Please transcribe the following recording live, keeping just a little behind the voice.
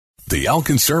The El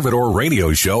Conservador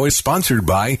radio show is sponsored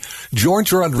by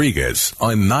George Rodriguez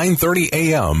on 9:30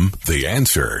 a.m. The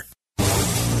Answer.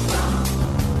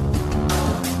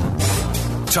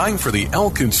 Time for the El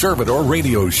Conservador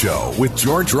radio show with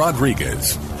George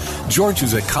Rodriguez. George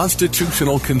is a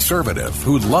constitutional conservative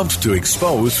who loves to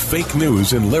expose fake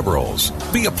news and liberals.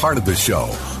 Be a part of the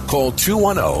show. Call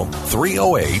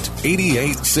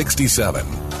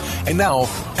 210-308-8867. And now,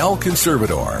 El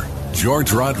Conservador,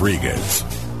 George Rodriguez.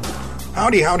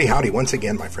 Howdy, howdy, howdy. Once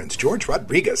again, my friends. George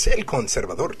Rodriguez, El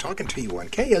Conservador, talking to you on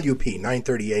KLUP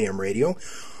 930 AM radio,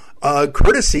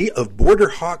 courtesy of Border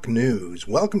Hawk News.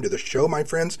 Welcome to the show, my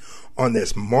friends, on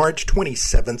this March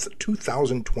 27th,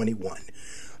 2021.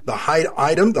 The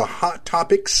hot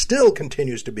topic still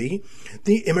continues to be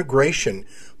the immigration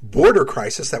border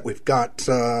crisis that we've got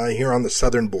here on the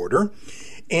southern border.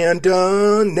 And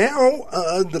now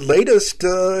the latest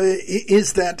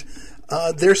is that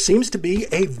there seems to be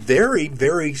a very,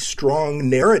 very strong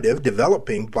narrative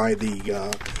developing by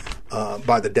the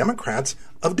Democrats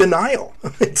of denial.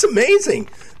 It's amazing.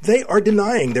 They are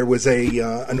denying. There was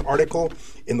an article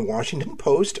in the Washington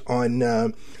Post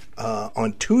on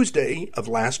Tuesday of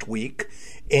last week,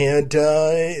 and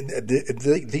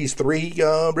these three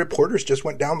reporters just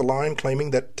went down the line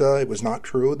claiming that it was not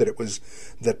true, that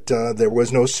there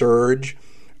was no surge.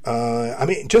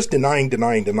 Just denying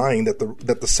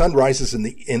that the sun rises in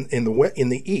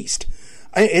the east.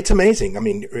 It's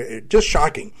amazing. Just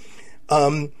shocking.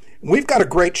 We've got a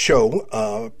great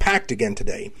show packed again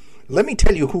today. Let me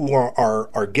tell you who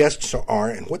our guests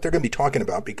are and what they're going to be talking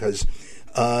about, because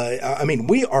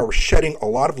we are shedding a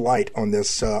lot of light on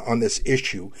this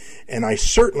issue, and I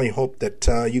certainly hope that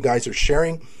you guys are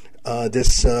sharing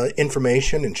this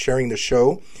information and sharing the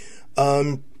show.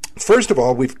 First of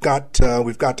all, we've got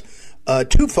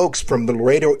two folks from the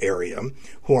Laredo area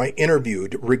who I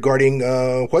interviewed regarding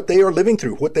what they are living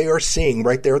through, what they are seeing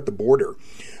right there at the border.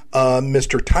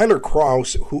 Mr. Tyler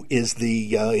Krause, who is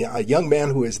a young man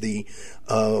who is the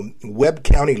Webb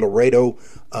County Laredo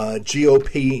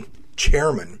GOP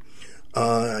chairman.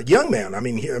 Young man,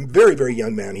 a very, very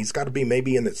young man. He's got to be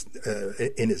maybe in his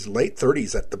late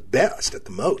 30s at the best, at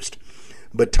the most.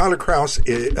 But Tyler Krause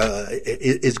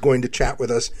is going to chat with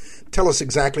us, tell us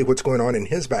exactly what's going on in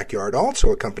his backyard.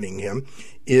 Also accompanying him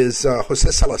is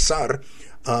Jose Salazar,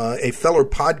 a fellow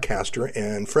podcaster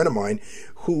and friend of mine,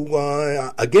 who,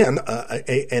 again,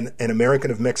 an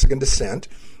American of Mexican descent.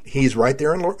 He's right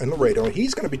there in Laredo.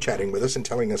 He's going to be chatting with us and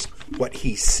telling us what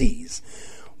he sees.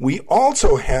 We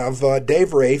also have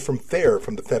Dave Ray from FAIR,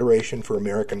 from the Federation for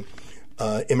American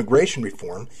Immigration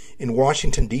Reform in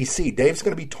Washington, D.C. Dave's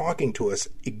going to be talking to us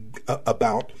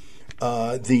about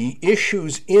the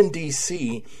issues in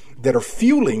D.C. that are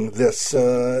fueling this,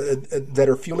 the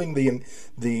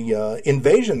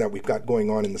invasion that we've got going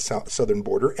on in the southern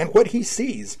border, and what he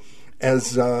sees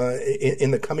as in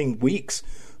the coming weeks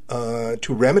to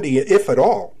remedy, if at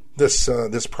all,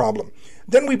 this problem.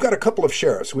 Then we've got a couple of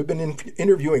sheriffs. We've been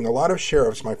interviewing a lot of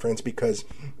sheriffs, my friends, because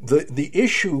the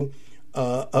issue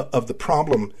of the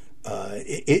problem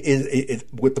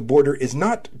with the border is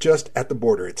not just at the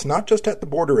border. It's not just at the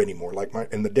border anymore, like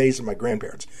in the days of my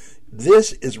grandparents.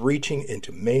 This is reaching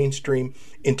into mainstream,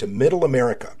 into middle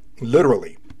America,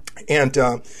 literally. And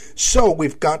so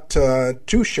we've got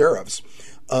two sheriffs.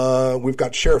 We've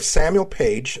got Sheriff Sam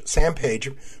Page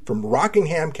from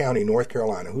Rockingham County, North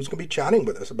Carolina, who's going to be chatting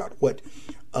with us about what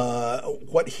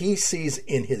he sees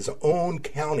in his own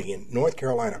county in North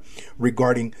Carolina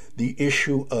regarding the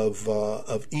issue of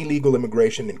illegal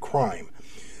immigration and crime.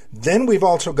 Then we've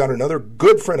also got another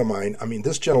good friend of mine.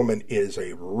 This gentleman is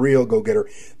a real go-getter.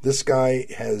 This guy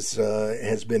has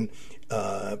been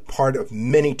part of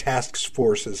many task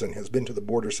forces and has been to the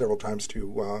border several times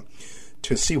to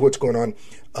see what's going on.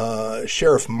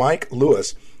 Sheriff Mike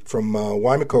Lewis from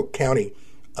Wymacoke County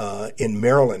in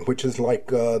Maryland, which is like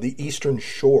the Eastern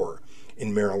Shore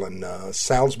in Maryland,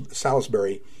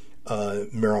 Salisbury,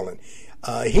 Maryland.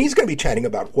 He's going to be chatting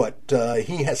about what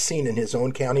he has seen in his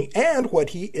own county and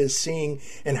what he is seeing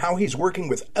and how he's working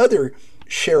with other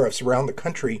sheriffs around the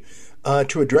country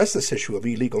to address this issue of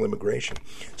illegal immigration.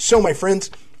 So, my friends,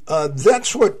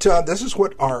 this is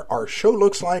what our show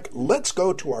looks like. Let's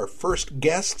go to our first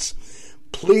guests.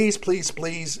 Please, please,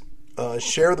 please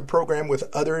share the program with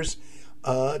others.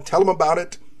 Tell them about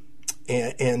it,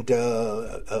 and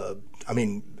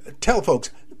tell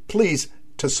folks, please,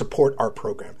 to support our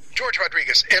program. George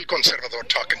Rodriguez, El Conservador,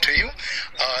 talking to you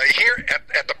here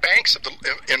at the banks of the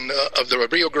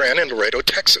Rio Grande in Laredo,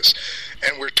 Texas,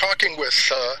 and we're talking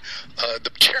with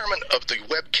the chairman of the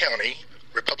Webb County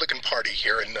Republican Party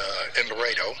here in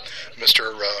Laredo,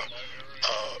 Mr.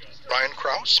 Ryan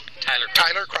Krause.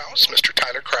 Tyler Krause, Mr.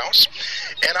 Tyler Krause.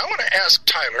 And I want to ask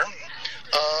Tyler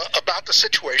about the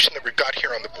situation that we've got here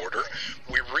on the border.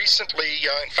 We recently,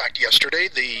 in fact yesterday,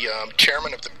 the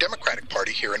chairman of the Democratic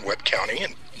Party here in Webb County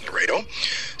in Laredo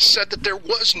said that there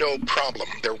was no problem,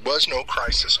 there was no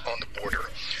crisis on the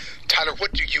border. Tyler,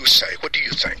 what do you say? What do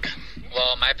you think?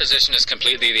 Well, my position is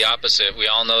completely the opposite. We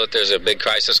all know that there's a big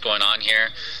crisis going on here.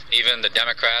 Even the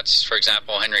Democrats, for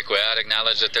example, Henry Cuellar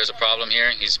acknowledged that there's a problem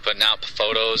here. He's putting out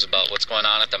photos about what's going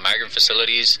on at the migrant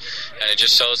facilities, and it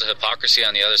just shows the hypocrisy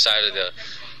on the other side of the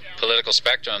political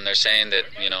spectrum. They're saying that,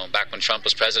 back when Trump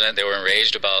was president, they were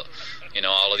enraged about,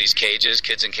 all of these cages,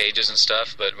 kids in cages and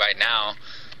stuff, but right now,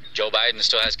 Joe Biden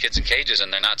still has kids in cages,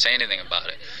 and they're not saying anything about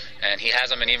it. And he has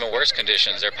them in even worse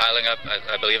conditions. They're piling up,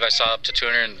 I believe I saw up to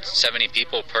 270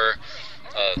 people per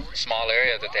small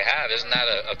area that they have. Isn't that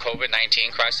a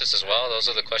COVID-19 crisis as well? Those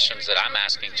are the questions that I'm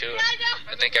asking, too.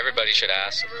 I think everybody should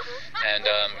ask. And,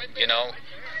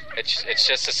 it's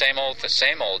just the same old.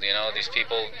 These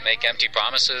people make empty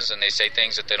promises, and they say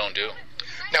things that they don't do.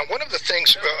 Now, one of the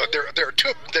things there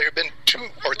have been two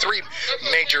or three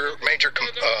major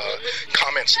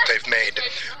comments that they've made.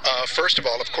 First of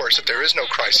all, of course, that there is no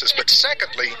crisis, but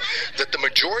secondly, that the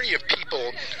majority of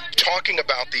people talking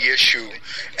about the issue,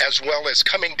 as well as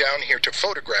coming down here to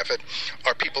photograph it,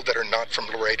 are people that are not from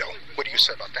Laredo. What do you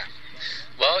say about that?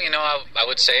 Well, I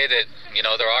would say that,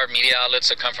 there are media outlets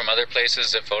that come from other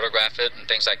places that photograph it and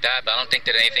things like that, but I don't think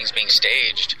that anything's being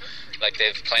staged. Like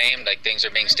they've claimed, like things are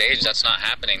being staged. That's not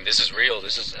happening. This is real.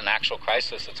 This is an actual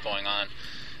crisis that's going on.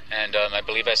 And I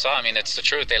believe it's the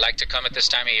truth. They like to come at this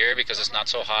time of year because it's not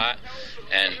so hot,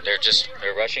 and they're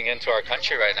rushing into our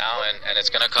country right now, and it's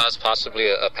going to cause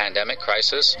possibly a pandemic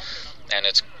crisis, and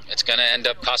it's going to end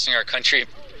up costing our country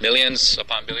millions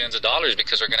upon billions of dollars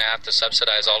because we're going to have to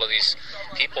subsidize all of these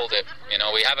people that,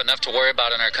 we have enough to worry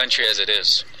about in our country as it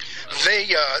is.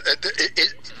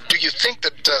 Do you think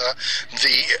that the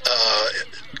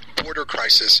border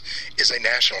crisis is a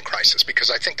national crisis?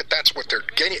 Because I think that that's what they're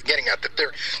getting at, that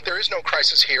there is no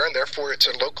crisis here, and therefore it's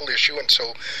a local issue, and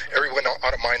so everyone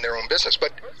ought to mind their own business.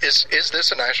 But is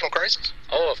this a national crisis?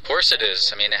 Oh, of course it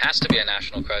is. It has to be a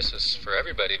national crisis for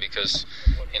everybody because,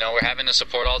 we're having to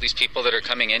support all these people that are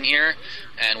coming in here,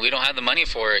 and we don't have the money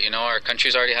for it. Our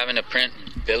country's already having to print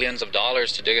billions of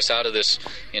dollars to dig us out of this,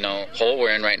 hole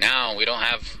we're in right now. We don't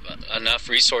have enough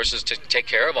resources to take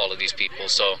care of all of these people.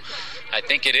 So I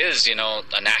think it is,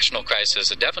 a national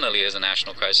crisis. It definitely is a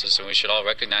national crisis, and we should all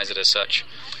recognize it as such.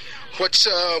 What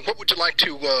would you like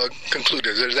to conclude?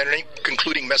 Is there any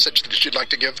concluding message that you'd like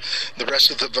to give the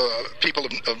rest of the people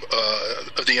of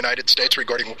the United States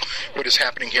regarding what is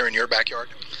happening here in your backyard?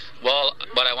 Well,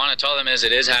 what I want to tell them is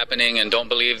it is happening, and don't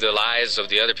believe the lies of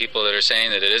the other people that are saying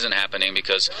that it isn't happening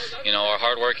because, our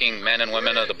hardworking men and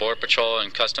women of the Border Patrol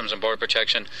and Customs and Border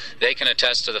Protection, they can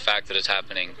attest to the fact that it's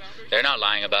happening. They're not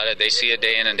lying about it. They see it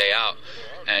day in and day out.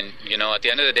 And, at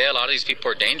the end of the day, a lot of these people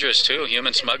are dangerous, too,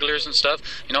 human smugglers and stuff.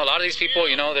 A lot of these people,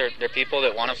 they're people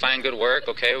that want to find good work.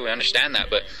 Okay, we understand that.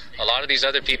 But a lot of these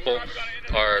other people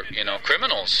are,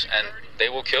 criminals, and they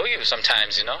will kill you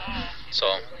sometimes,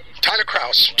 So... Tyler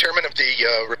Krause, chairman of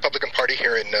the Republican Party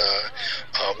here in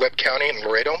Webb County in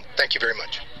Laredo, thank you very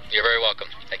much. You're very welcome.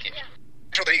 Thank you.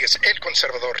 Rodriguez, El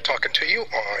Conservador, talking to you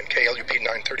on KLUP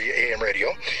 930 AM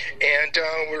radio. And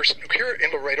we're here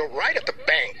in Laredo, right at the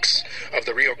banks of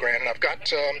the Rio Grande. And I've got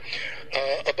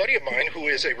a buddy of mine who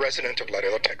is a resident of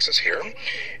Laredo, Texas here.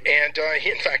 And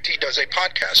he does a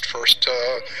podcast, First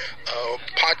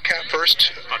Podcast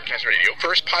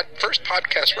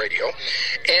Radio.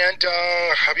 And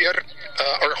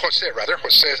Jose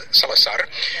Salazar.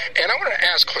 And I want to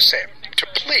ask Jose to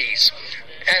please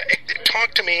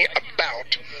talk to me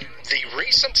about the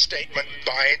recent statement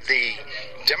by the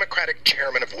Democratic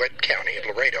chairman of Webb County in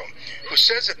Laredo, who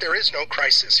says that there is no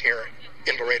crisis here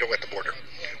in Laredo at the border.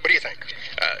 What do you think?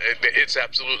 It's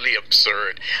absolutely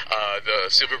absurd. The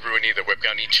Silver Bruni, the Webb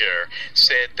County chair,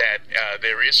 said that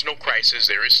there is no crisis,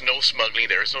 there is no smuggling,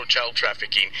 there is no child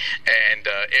trafficking, and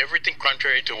everything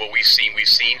contrary to what we've seen. We've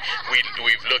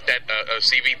looked at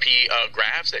CBP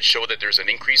graphs that show that there's an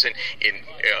increase in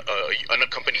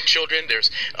unaccompanied children.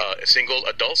 There's single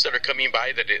adults that are coming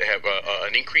by, that have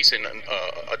an increase in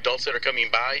adults that are coming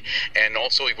by, and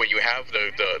also when you have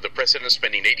the president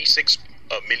spending $86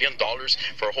 $1 million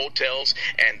for hotels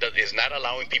and is not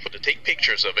allowing people to take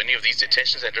pictures of any of these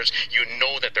detention centers, you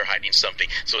know that they're hiding something.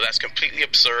 So that's completely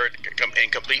absurd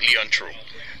and completely untrue.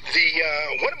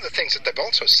 One of the things that they've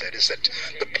also said is that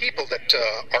the people that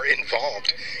are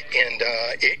involved in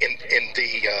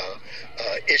the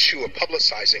issue of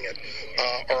publicizing it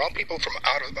are all people from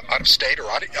out of state or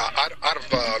out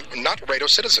of not Laredo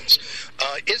citizens.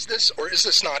 Is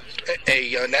this not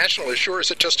a national issue, or is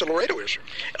it just a Laredo issue?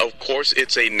 Of course,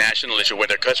 it's a national issue. When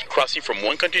they're crossing from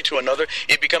one country to another,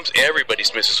 it becomes everybody's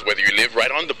business. Whether you live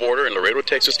right on the border in Laredo,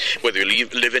 Texas, whether you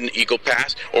live in Eagle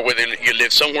Pass, or whether you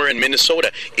live somewhere in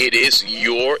Minnesota, it is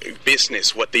your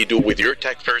business what they do with your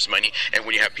taxpayers' money. And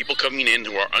when you have people coming in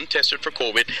who are untested for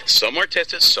COVID, some are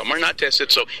tested, some are not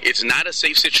tested. So it's not a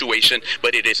safe situation,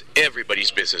 but it is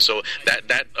everybody's business. So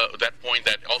that point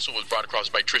that also was brought across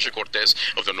by Tricia Cortez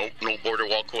of the No Border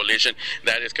Wall Coalition,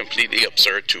 that is completely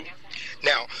absurd too.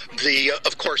 Now,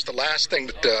 of course, the last thing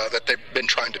that they've been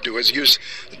trying to do is use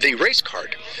the race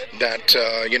card. That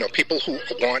people who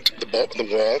want the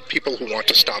wall, people who want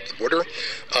to stop the border,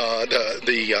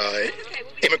 the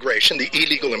immigration, the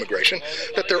illegal immigration,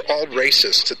 that they're all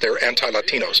racist, that they're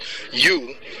anti-Latinos.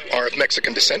 You are of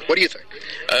Mexican descent. What do you think?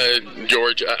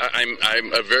 George,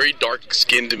 I'm a very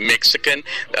dark-skinned Mexican,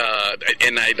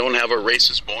 and I don't have a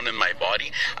racist bone in my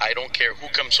body. I don't care who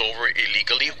comes over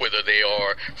illegally, whether they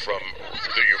are from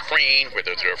the Ukraine,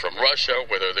 whether they're from Russia,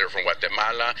 whether they're from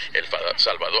Guatemala, El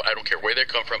Salvador. I don't care where they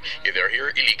come from. If they're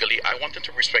here illegally, I want them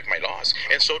to respect my laws.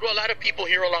 And so do a lot of people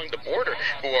here along the border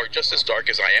who are just as dark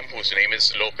as I am, whose name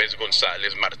is Lopez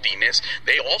Gonzalez Martinez.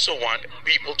 They also want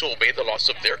people to obey the laws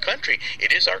of their country.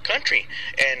 It is our country.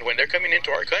 And when they're coming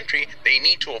into our country, they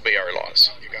need to obey our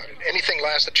laws. You got it. Anything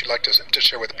last that you'd like to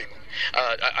share with the people?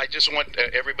 I just want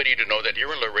everybody to know that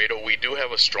here in Laredo, we do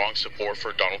have a strong support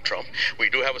for Donald Trump. We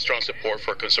do have a strong support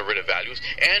for conservative values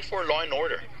and for law and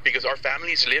order, because our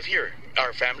families live here.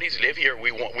 Our families live here.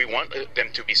 We want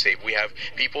them to be safe. We have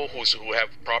people who have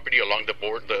property along the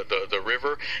the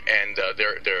river, and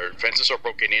their fences are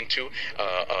broken into.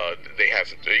 They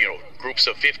have groups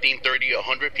of 15, 30,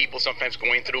 100 people sometimes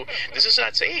going through. This is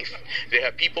not safe. They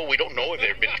have people we don't know if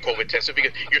they've been COVID tested,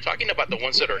 because you're talking about the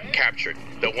ones that are captured,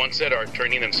 the ones that are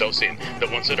turning themselves in, the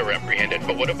ones that are apprehended.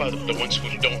 But what about the ones who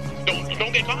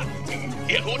don't get caught?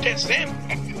 Yeah, who tests them?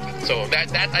 So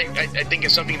that I think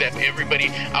is something that everybody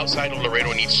outside of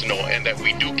Laredo needs to know, and that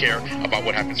we do care about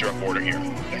what happens to our border here.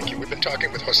 Thank you. We've been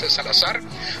talking with Jose Salazar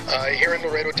here in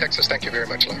Laredo, Texas. Thank you very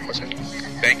much, Jose.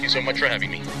 Thank you so much for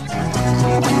having me.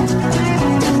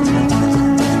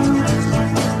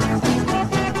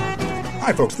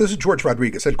 Hi, folks. This is George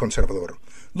Rodriguez, El Conservador.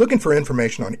 Looking for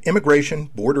information on immigration,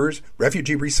 borders,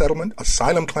 refugee resettlement,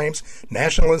 asylum claims,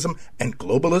 nationalism, and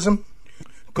globalism?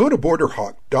 Go to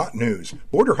BorderHawk.news.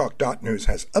 BorderHawk.news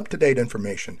has up-to-date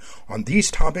information on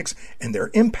these topics and their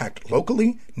impact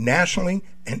locally, nationally,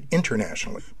 and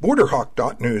internationally.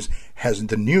 BorderHawk.news has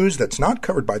the news that's not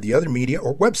covered by the other media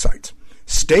or websites.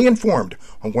 Stay informed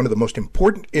on one of the most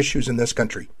important issues in this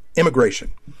country,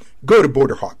 immigration. Go to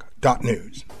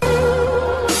BorderHawk.news.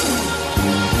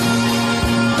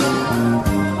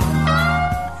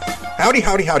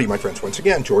 Howdy, my friends. Once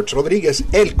again, George Rodriguez,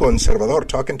 El Conservador,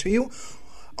 talking to you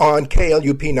on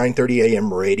KLUP 930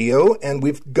 AM radio, and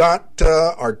we've got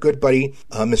our good buddy,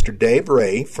 Mr. Dave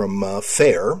Ray from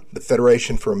FAIR, the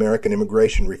Federation for American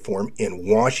Immigration Reform in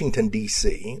Washington,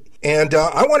 D.C., and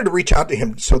I wanted to reach out to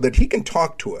him so that he can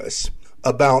talk to us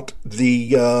about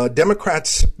the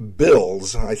Democrats'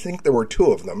 bills, I think there were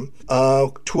two of them,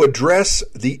 to address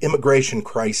the immigration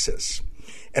crisis.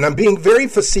 And I'm being very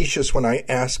facetious when I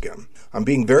ask him. I'm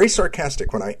being very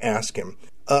sarcastic when I ask him,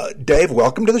 Dave,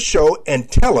 welcome to the show, and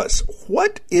tell us,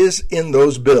 what is in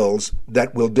those bills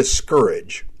that will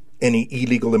discourage any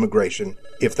illegal immigration,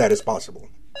 if that is possible?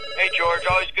 Hey, George,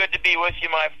 always good to be with you,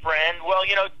 my friend. Well,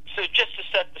 so just to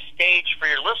set the stage for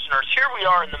your listeners, here we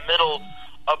are in the middle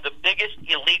of the biggest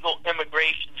illegal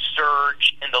immigration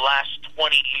surge in the last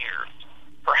 20 years,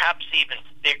 perhaps even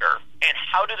bigger. And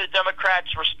how do the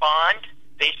Democrats respond?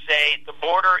 They say the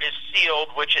border is sealed,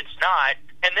 which it's not,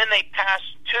 and then they pass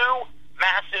two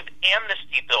massive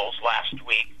amnesty bills last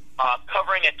week,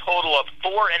 covering a total of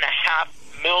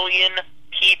 4.5 million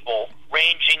people,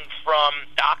 ranging from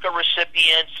DACA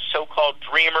recipients, so-called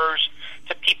dreamers,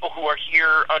 to people who are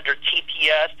here under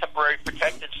TPS, temporary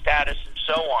protected status, and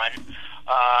so on,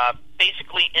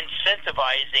 basically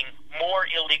incentivizing more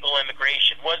illegal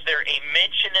immigration. Was there a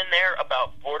mention in there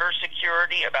about border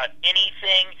security, about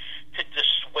anything to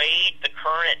dissuade the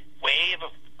current wave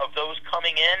of those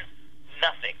coming in?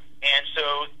 Nothing. And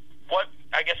so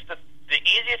I guess the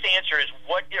easiest answer is,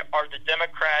 what are the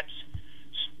Democrats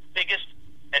biggest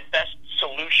and best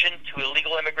solution to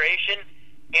illegal immigration?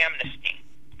 Amnesty.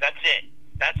 That's it.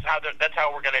 That's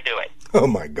how we're going to do it. Oh,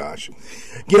 my gosh.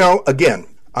 You know, again,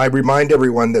 I remind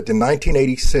everyone that in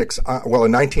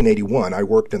 1981, I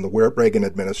worked in the Reagan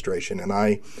administration, and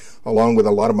I, along with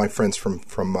a lot of my friends from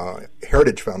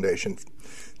Heritage Foundation,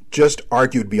 just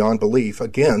argued beyond belief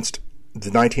against the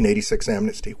 1986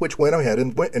 amnesty, which went ahead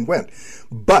and went.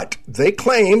 But they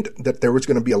claimed that there was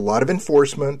going to be a lot of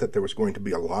enforcement, that there was going to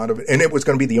be a lot of, and it was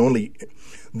going to be the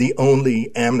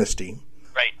only amnesty.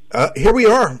 Right. Here we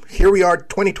are,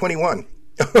 2021.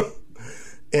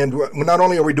 And not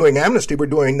only are we doing amnesty, we're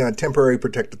doing temporary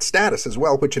protected status as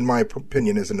well, which in my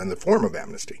opinion isn't in the form of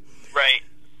amnesty. Right.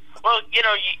 Well, you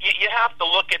know, you have to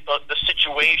look at the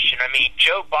situation. I mean,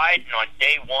 Joe Biden on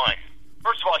day one,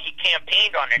 first of all, he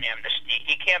campaigned on an amnesty.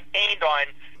 He campaigned on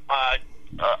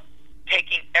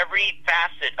taking every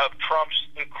facet of Trump's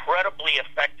incredibly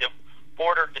effective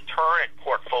border deterrent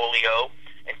portfolio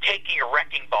and taking a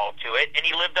wrecking ball to it, and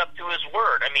he lived up to his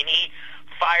word. I mean, he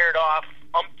fired off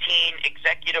umpteen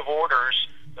executive orders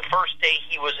the first day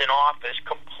he was in office,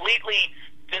 completely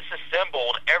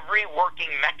disassembled every working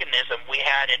mechanism we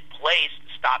had in place to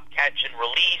stop, catch, and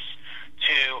release,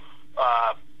 to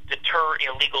deter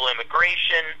illegal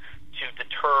immigration, to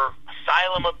deter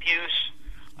asylum abuse,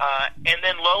 and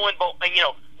then lo and behold, a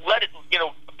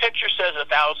picture says 1,000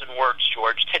 words,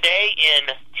 George. Today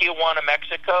in Tijuana,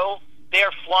 Mexico, they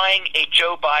are flying a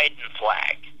Joe Biden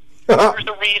flag.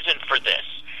 There's a reason for this.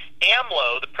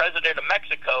 AMLO, the president of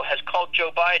Mexico, has called Joe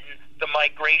Biden the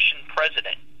migration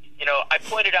president. You know, I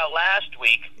pointed out last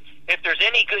week, if there's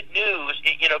any good news,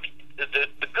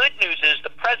 the good news is the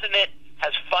president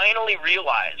has finally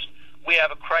realized we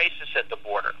have a crisis at the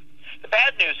border. The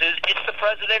bad news is it's the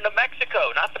president of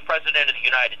Mexico, not the president of the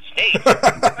United States. The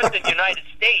president of the United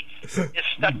States is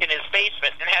stuck in his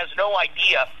basement and has no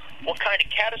idea what kind of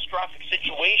catastrophic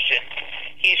situation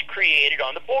he's created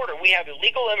on the border. We have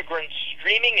illegal immigrants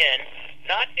streaming in,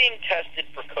 not being tested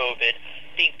for COVID,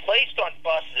 being placed on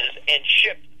buses and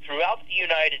shipped throughout the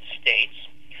United States.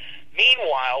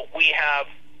 Meanwhile, we have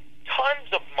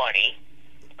tons of money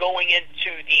going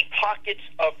into the pockets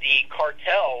of the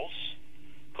cartels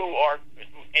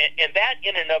and that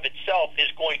in and of itself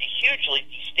is going to hugely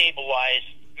destabilize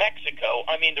Mexico.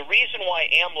 I mean, the reason why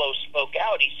AMLO spoke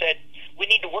out, he said, we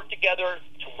need to work together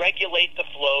to regulate the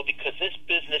flow because this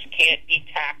business can't be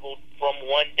tackled from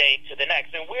one day to the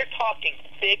next. And we're talking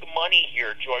big money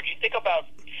here, George. You think about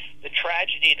the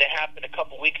tragedy that happened a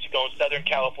couple weeks ago in Southern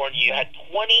California. You had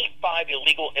 25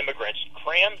 illegal immigrants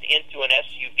crammed into an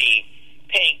SUV,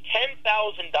 paying $10,000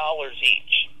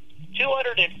 each,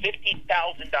 $250,000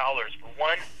 for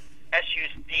one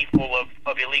SUV full of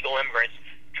illegal immigrants.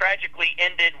 Tragically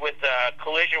ended with a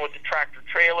collision with the tractor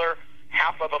trailer.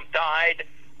 Half of them died.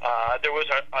 There was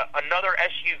another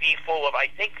SUV full of, I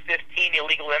think, 15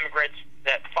 illegal immigrants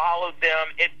that followed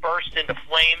them. It burst into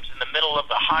flames in the middle of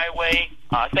the highway.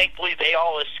 Thankfully, they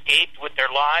all escaped with their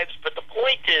lives. But the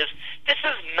point is, this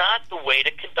is not the way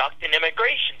to conduct an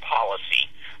immigration policy.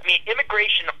 I mean,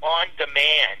 immigration on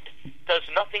demand does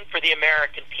nothing for the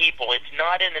American people. It's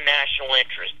not in the national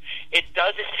interest. It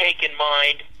doesn't take in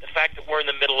mind the fact that we're in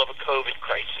the middle of a COVID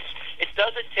crisis. It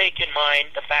doesn't take in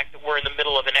mind the fact that we're in the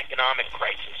middle of an economic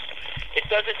crisis. It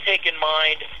doesn't take in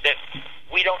mind that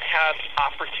we don't have the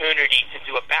opportunity to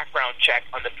do a background check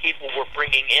on the people we're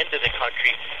bringing into the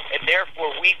country, and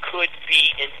therefore we could be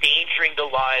endangering the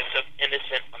lives of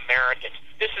innocent Americans.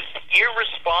 This is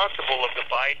irresponsible of the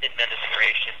Biden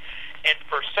administration. And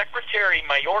for Secretary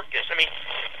Mayorkas, I mean,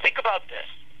 think about this.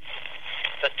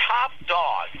 The top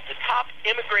dog, the top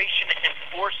immigration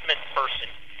enforcement person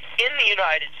in the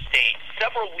United States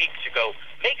several weeks ago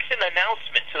makes an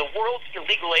announcement to the world's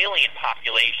illegal alien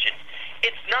population.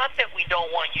 It's not that we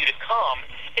don't want you to come,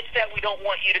 it's that we don't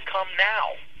want you to come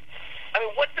now. I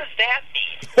mean, what does that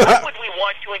mean? Why would we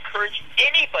want to encourage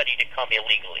anybody to come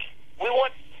illegally?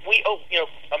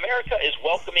 America is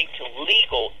welcoming to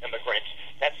legal immigrants.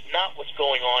 That's not what's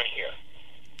going on here.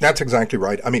 That's exactly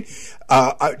right. I mean,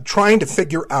 trying to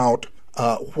figure out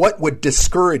what would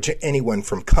discourage anyone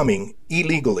from coming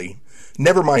illegally,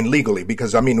 never mind legally,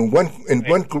 because, I mean, in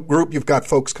one group you've got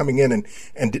folks coming in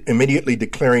and immediately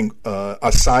declaring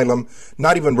asylum,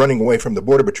 not even running away from the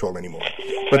Border Patrol anymore.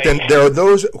 But then there are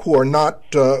those who are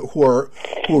not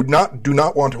do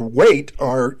not want to wait,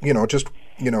 are just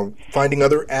finding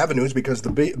other avenues because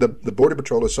the Border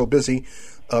Patrol is so busy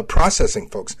processing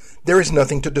folks. There is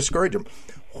nothing to discourage them.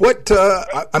 What do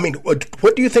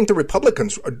you think the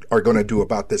Republicans are going to do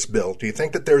about this bill? Do you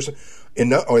think that there's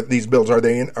enough, or these bills, are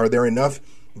there enough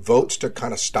votes to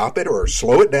kind of stop it or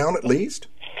slow it down at least?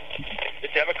 The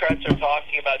Democrats are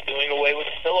talking about doing away with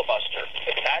the filibuster.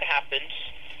 If that happens,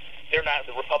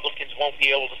 the Republicans won't be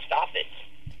able to stop it.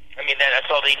 I mean, that's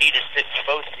all they need is 50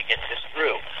 votes to get this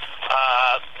through.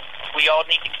 We all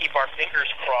need to keep our fingers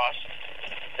crossed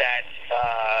that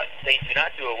they do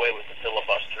not do away with the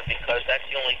filibuster, because that's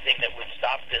the only thing that would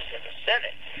stop this in the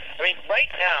Senate. I mean,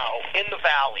 right now, in the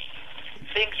Valley,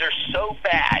 things are so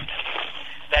bad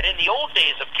that in the old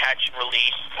days of catch and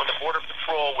release, when the Border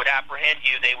Patrol would apprehend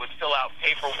you, they would fill out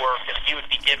paperwork and you would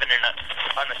be given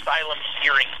an asylum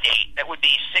hearing date. That would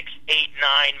be 6, 8,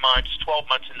 9 months,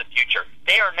 12 months in the future.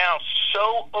 They are now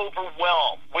so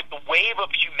overwhelmed with the wave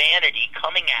of humanity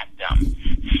coming at them.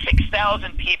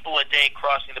 6,000 people a day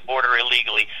crossing the border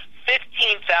illegally,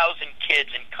 15,000 kids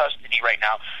in custody right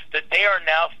now, that they are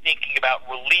now thinking about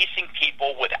releasing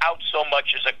people without so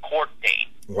much as a court date.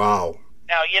 Wow.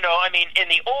 Now, I mean, in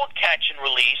the old catch and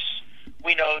release,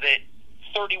 we know that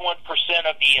 31%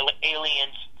 of the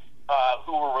aliens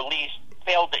who were released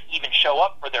failed to even show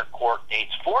up for their court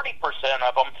dates. 40%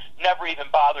 of them never even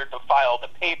bothered to file the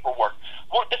paperwork.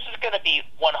 Well, this is going to be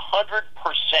 100%,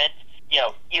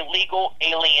 illegal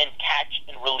alien catch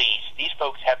and release. These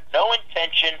folks have no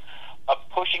intention of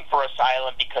pushing for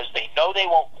asylum because they know they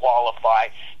won't qualify.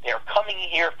 They're coming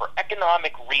here for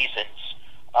economic reasons.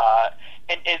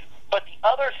 But the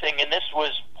other thing, and this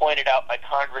was pointed out by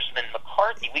Congressman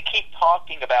McCarthy, we keep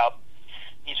talking about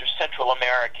these are Central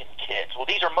American kids. Well,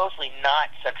 these are mostly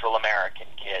not Central American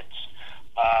kids.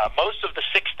 Most of the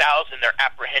 6,000 they're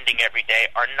apprehending every day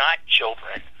are not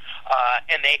children,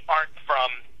 and they aren't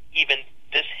from even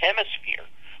this hemisphere.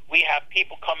 We have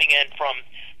people coming in from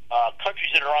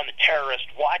countries that are on the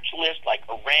terrorist watch list, like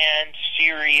Iran,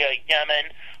 Syria,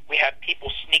 Yemen. We have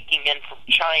people sneaking in from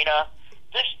China.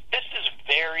 This is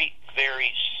very,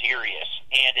 very serious,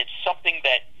 and it's something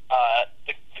that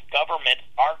the government,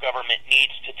 our government,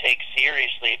 needs to take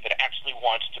seriously if it actually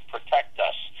wants to protect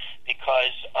us,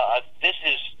 because this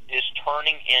is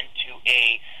turning into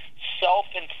a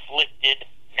self-inflicted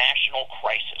national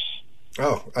crisis.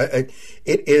 Oh,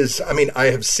 it is. I mean, I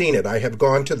have seen it. I have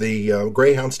gone to the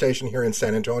Greyhound station here in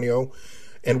San Antonio,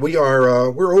 and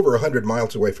we're over 100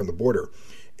 miles away from the border.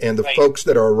 And the folks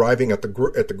that are arriving at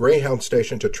the Greyhound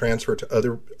station to transfer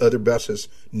to other buses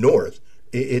north,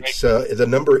 it's the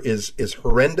number is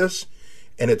horrendous,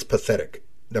 and it's pathetic.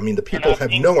 I mean, the people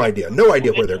have no idea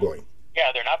where they're going.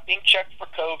 Yeah, they're not being checked for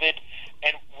COVID.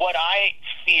 And what I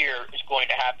fear is going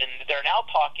to happen, they're now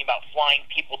talking about flying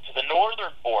people to the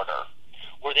northern border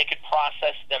where they could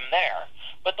process them there.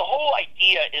 But the whole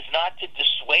idea is not to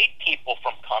dissuade people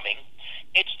from coming.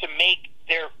 It's to make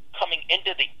their coming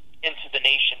into the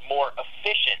nation more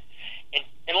efficient.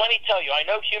 And let me tell you, I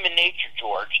know human nature,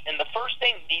 George, and the first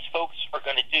thing these folks are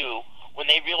going to do when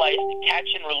they realize the catch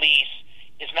and release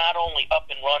is not only up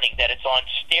and running, that it's on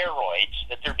steroids,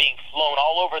 that they're being flown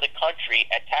all over the country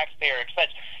at taxpayer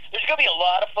expense, there's going to be a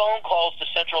lot of phone calls to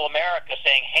Central America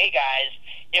saying, hey guys,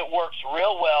 it works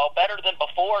real well, better than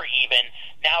before even,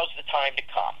 now's the time to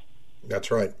come. That's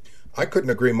right. I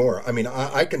couldn't agree more. I mean,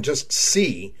 I can just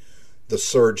see the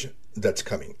surge that's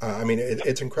coming. I mean,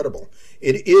 it's incredible.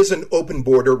 It is an open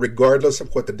border, regardless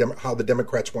of what how the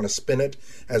Democrats want to spin it,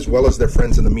 as well as their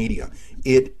friends in the media.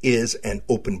 It is an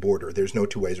open border. There's no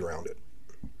two ways around it.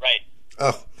 Right.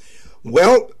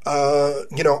 Well,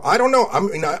 I don't know. I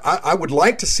mean, I would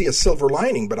like to see a silver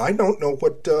lining, but I don't know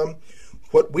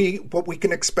what we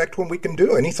can expect when we can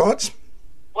do. Any thoughts?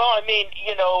 Well, I mean,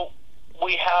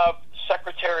 we have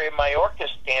Secretary Mayorkas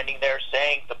standing there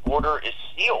saying the border is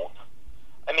sealed.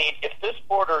 I mean, if this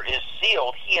border is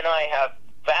sealed, he and I have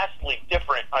vastly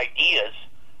different ideas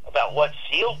about what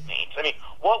sealed means. I mean,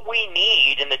 what we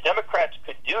need, and the Democrats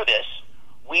could do this,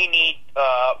 we need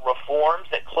reforms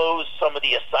that close some of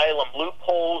the asylum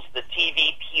loopholes, the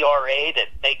TVPRA that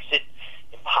makes it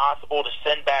impossible to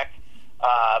send back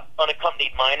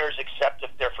unaccompanied minors except if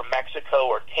they're from Mexico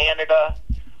or Canada.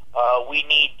 We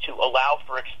need to allow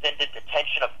for extended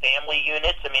detention of family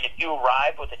units. I mean, if you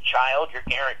arrive with a child, you're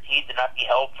guaranteed to not be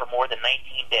held for more than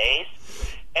 19 days.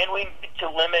 And we need to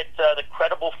limit the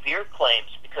credible fear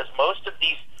claims, because most of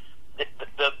these,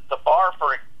 the bar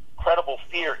for credible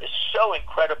fear is so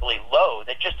incredibly low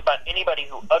that just about anybody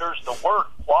who utters the word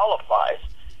qualifies.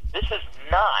 This is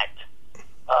not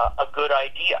a good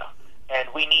idea, and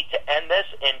we need to end this.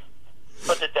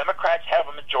 But the Democrats have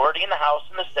a majority in the House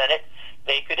and the Senate.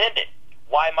 They could end it.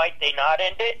 Why might they not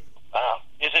end it?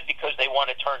 Is it because they want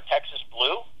to turn Texas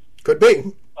blue? Could be.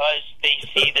 Because they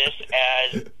see this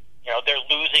as, they're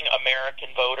losing American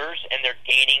voters and they're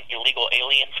gaining illegal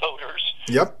alien voters.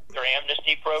 Yep. Their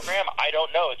amnesty program? I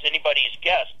don't know. It's anybody's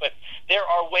guess. But there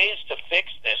are ways to fix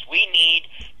this. We need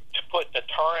to put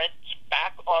deterrence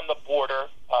back on the border.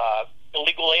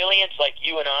 Illegal aliens like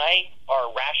you and I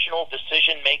are rational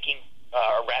decision-making,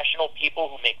 are rational people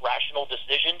who make rational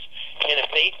decisions, and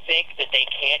if they think that they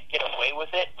can't get away with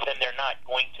it, then they're not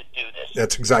going to do this.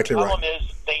 That's exactly right. The problem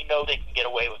is they know they can get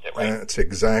away with it, right? That's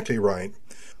exactly right.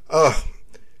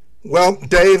 Well,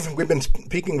 Dave, we've been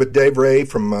speaking with Dave Ray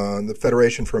from the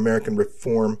Federation for American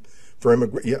Reform,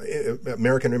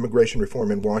 American Immigration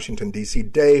Reform in Washington, D.C.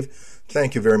 Dave,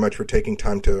 thank you very much for taking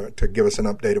time to give us an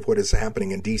update of what is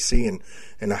happening in D.C.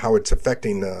 and how it's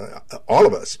affecting all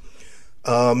of us.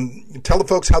 Tell the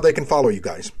folks how they can follow you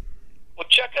guys. Well,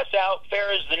 check us out.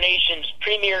 FAIR is the nation's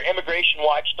premier immigration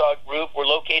watchdog group. We're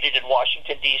located in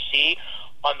Washington, D.C.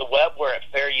 On the web, we're at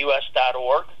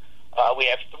fairus.org. We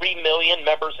have 3 million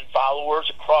members and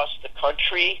followers across the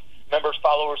country, members,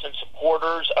 followers, and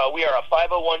supporters. We are a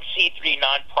 501c3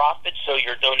 nonprofit, so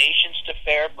your donations to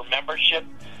FAIR for membership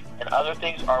and other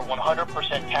things are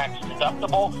 100% tax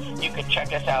deductible. You can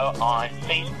check us out on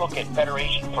Facebook at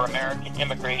Federation for American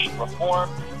Immigration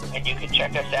Reform, and you can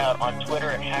check us out on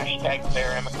Twitter at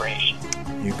 #FairImmigration.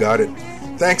 You got it.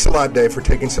 Thanks a lot, Dave, for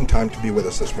taking some time to be with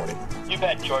us this morning. You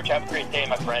bet, George. Have a great day,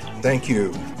 my friend. Thank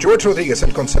you. George Rodriguez, El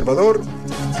Conservador.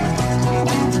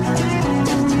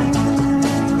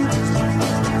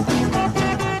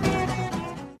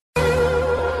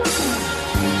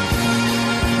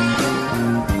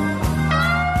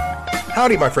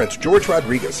 Howdy, my friends. George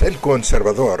Rodriguez, El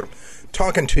Conservador,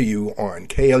 talking to you on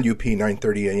KLUP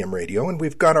 930 AM radio. And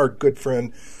we've got our good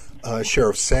friend,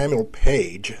 Sheriff Samuel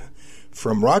Page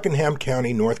from Rockingham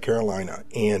County, North Carolina.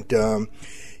 And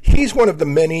he's one of the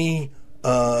many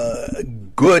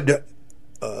good,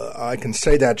 I can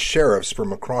say that, sheriffs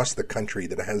from across the country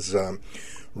that has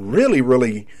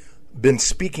really been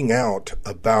speaking out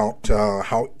about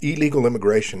how illegal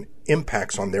immigration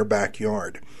impacts on their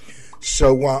backyard.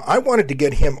 So I wanted to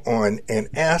get him on and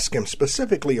ask him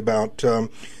specifically about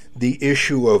the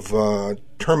issue of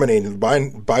terminating the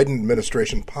Biden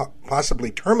administration, possibly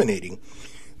terminating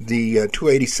the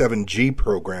 287G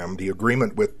program, the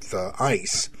agreement with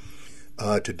ICE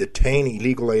to detain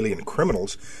illegal alien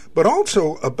criminals, but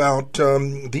also about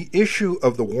the issue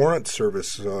of the warrant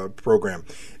service program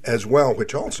as well,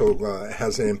 which also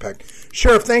has an impact.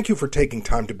 Sheriff, thank you for taking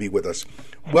time to be with us.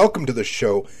 Welcome to the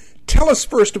show. Tell us,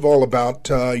 first of all, about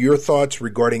your thoughts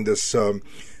regarding this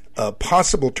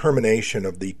possible termination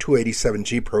of the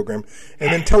 287G program,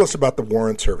 and then tell us about the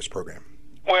warrant service program.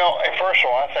 Well, first of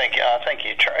all, I think if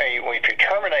you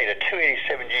terminate a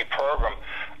 287G program,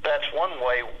 that's one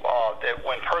way that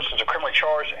when persons are criminally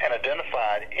charged and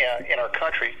identified in our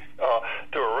country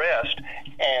through arrest,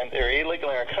 and they're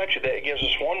illegally in our country, that gives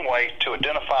us one way to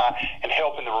identify and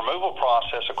help in the removal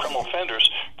process of criminal offenders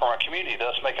from our community,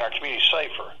 thus making our community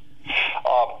safer.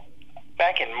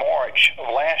 Back in March of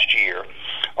last year,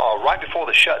 right before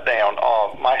the shutdown,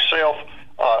 myself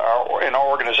and our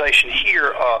organization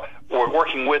here were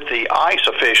working with the ICE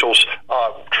officials,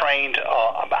 trained,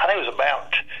 I think it was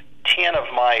about 10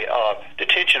 of my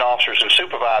detention officers and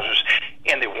supervisors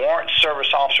in the Warrant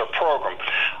Service Officer Program.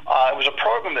 It was a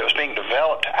program that was being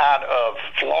developed out of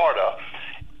Florida,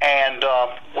 and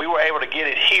we were able to get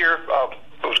it here.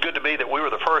 It was good to be that we were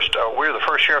the first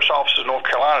sheriff's officers in North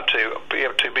Carolina to be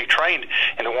able to be trained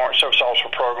in the Warrant Service Officer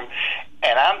Program,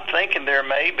 and I'm thinking there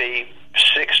may be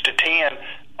 6 to 10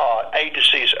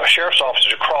 agencies, sheriff's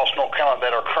officers across North Carolina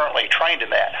that are currently trained in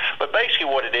that. But basically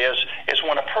what it is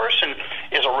when a person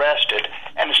is arrested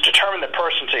and it's determined the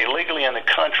person's illegally in the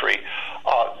country,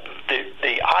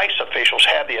 the ICE officials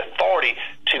have the authority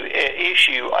to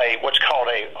issue what's called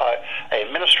a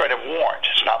administrative warrant.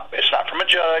 It's not from a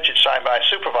judge. It's signed by a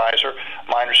supervisor.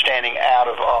 My understanding out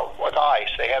of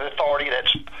ICE, they have authority.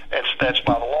 That's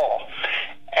by the law.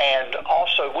 And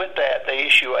also with that, they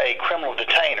issue a criminal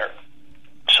detainer.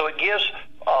 So it gives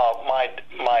my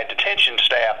detention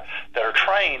staff that are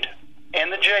trained in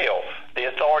the jail the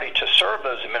authority to serve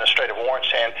those administrative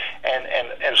warrants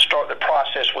and start the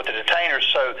process with the detainers.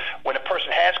 So when a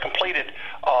person has completed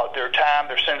their time,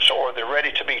 their sentence, or they're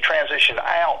ready to be transitioned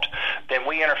out, then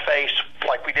we interface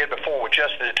like we did before with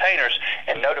just the detainers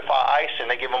and notify ICE, and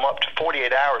they give them up to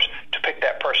 48 hours to pick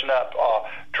that person up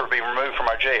to be removed from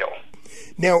our jail.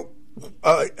 Now,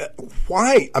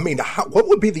 why? I mean, what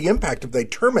would be the impact if they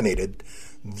terminated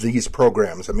these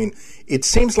programs? I mean, it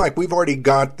seems like we've already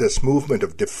got this movement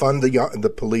of defund the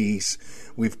police.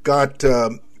 We've got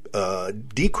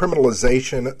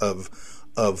decriminalization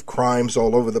of crimes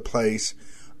all over the place.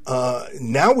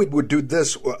 Now we would do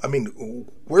this. I mean,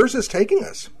 where's this taking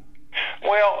us?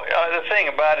 Well, the thing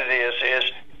about it is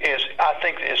I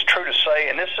think is true to say,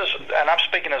 and I'm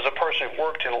speaking as a person who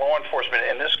worked in law enforcement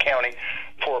in this county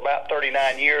for about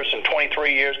 39 years and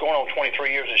 23 years, going on 23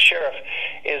 years as sheriff,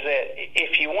 is that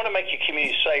if you want to make your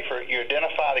community safer, you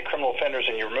identify the criminal offenders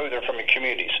and you remove them from your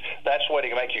communities. That's the way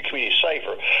to make your community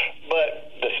safer.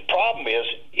 But the problem is,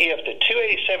 if the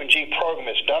 287G program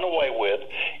is done away with,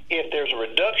 if there's a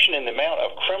reduction in the amount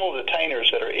of criminal detainers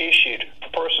that are issued for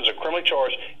persons who are criminally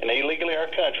charged and illegally in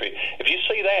our country, if you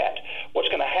see that, what's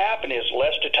going to happen is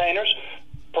less detainers.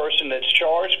 Person that's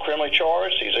charged, criminally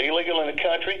charged, he's illegal in the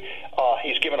country,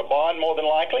 he's given a bond more than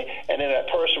likely, and then that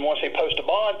person, once they post a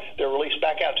bond, they're released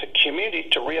back out to the community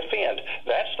to reoffend.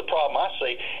 That's the problem I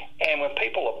see. And when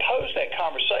people oppose that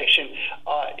conversation,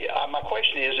 my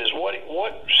question is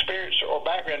what spirits or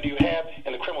background do you have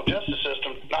in the criminal justice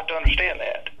system not to understand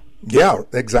that? Yeah,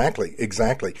 exactly.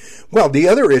 Well, the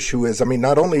other issue is, I mean,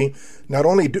 not only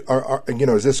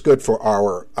is this good for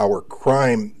our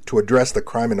crime, to address the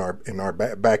crime in our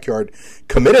backyard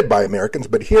committed by Americans,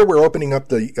 but here we're opening up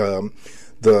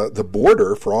the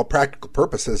border for all practical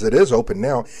purposes. It is open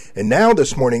now, and now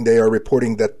this morning they are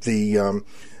reporting that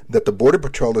the Border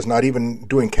Patrol is not even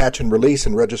doing catch and release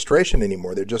and registration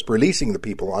anymore. They're just releasing the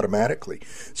people automatically.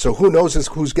 So who knows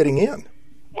who's getting in?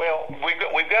 Well,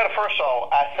 we've got to, first of all,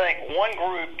 I think one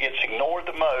group gets ignored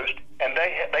the most, and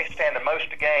they stand the most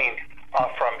to gain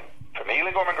from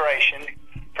illegal immigration,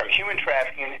 from human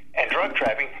trafficking, and drug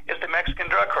trafficking, is the Mexican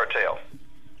drug cartel.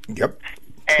 Yep.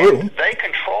 And True. they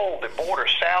control the border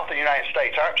south of the United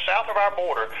States. South of our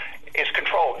border is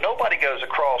controlled. Nobody goes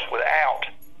across without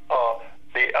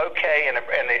the okay and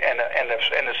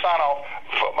the sign off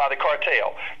by the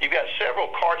cartel. You've got several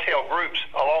cartel groups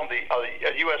along the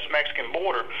U.S.-Mexican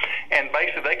border, and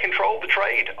basically they control the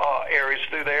trade areas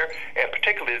through there, and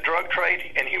particularly the drug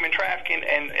trade and human trafficking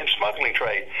and smuggling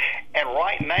trade. And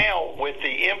right now, with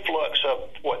the influx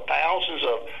of thousands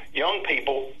of young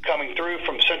people coming through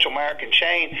from Central American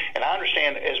chain, and I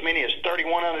understand as many as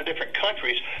 31 other different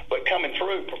countries, but coming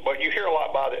through. But you hear a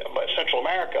lot about Central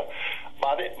America.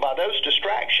 By those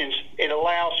distractions,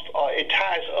 it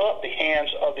ties up the hands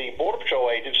of the Border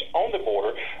Patrol agents on the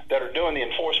border that are doing the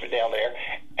enforcement down there,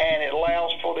 and it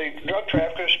allows for the drug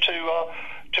traffickers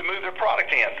to move their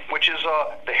product in, which is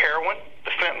the heroin,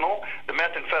 the fentanyl, the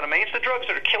methamphetamines, the drugs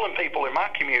that are killing people in my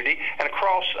community and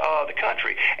across the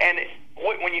country. And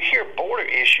when you hear border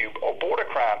issue or border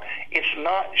crime, it's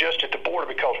not just at the border,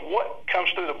 because what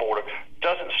comes through the border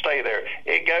doesn't stay there.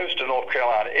 It goes to North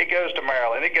Carolina, it goes to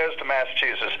Maryland, it goes to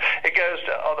Massachusetts, it goes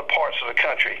to other parts of the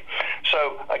country.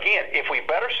 So, again, if we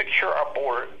better secure our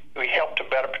border, we help to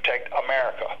better protect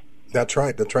America. That's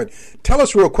right. Tell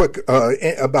us real quick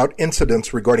about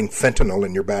incidents regarding fentanyl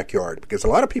in your backyard, because a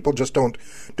lot of people just don't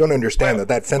understand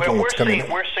that fentanyl is coming in.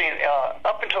 We're seeing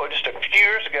up until just a few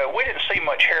years ago, we didn't see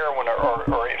much heroin or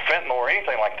fentanyl or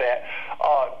anything like that.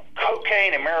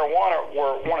 Cocaine and marijuana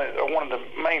were one of the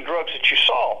main drugs that you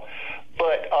saw.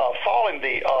 But following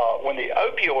when the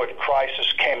opioid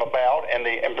crisis came about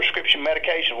and prescription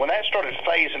medication, when that started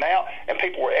phasing out and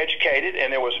people were educated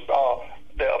and there was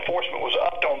the enforcement was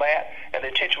upped on that and the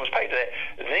attention was paid to that,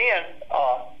 then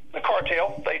the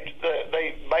cartel, they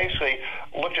basically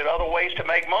looked at other ways to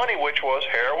make money, which was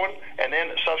heroin and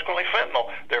then subsequently fentanyl.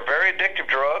 They're very addictive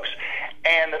drugs,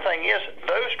 and the thing is,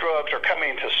 those drugs are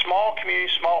coming into small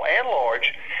communities, small and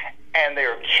large, and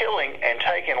they're killing and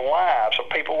taking lives of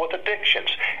people with addictions.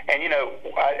 And,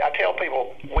 I tell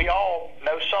people, we all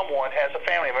know someone has a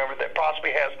family member that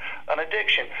possibly has an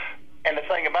addiction. And the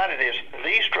thing about it is,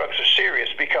 these drugs are serious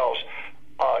because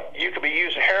you could be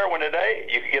using heroin today,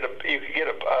 you could get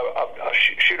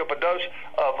shoot up a dose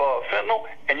of fentanyl,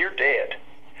 and you're dead.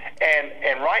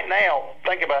 And right now,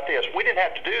 think about this: we didn't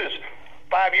have to do this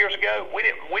 5 years ago. We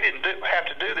didn't have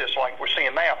to do this like we're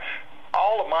seeing now.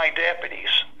 All of my deputies,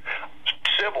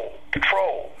 civil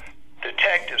patrol,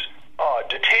 detectives,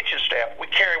 detention staff, we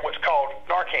carry what's called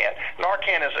Narcan.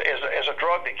 Narcan is a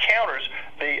drug that counters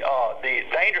the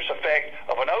dangerous effect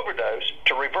of an overdose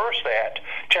to reverse that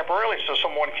temporarily, so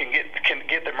someone can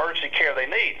get the emergency care they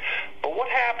need. But what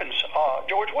happens,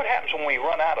 George? What happens when we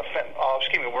run out of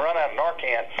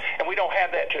Narcan and we don't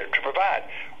have that to provide?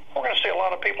 We're going to see a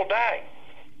lot of people die.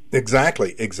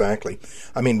 Exactly.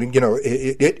 I mean,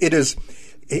 it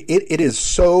is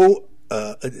so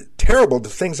terrible, the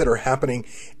things that are happening,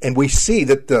 and we see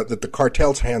that the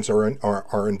cartel's hands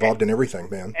are involved in everything,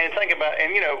 man. And think about,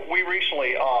 we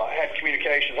recently had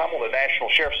communications. I'm on the National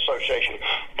Sheriff's Association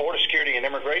Border Security and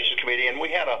Immigration Committee, and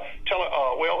we had a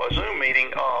Zoom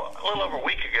meeting a little over a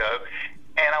week ago.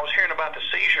 And I was hearing about the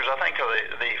seizures. I think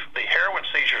the heroin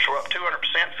seizures were up 200%,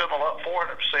 fentanyl up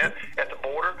 400% at the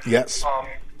border. Yes.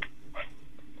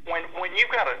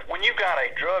 got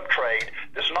a drug trade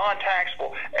that's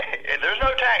non-taxable, and there's no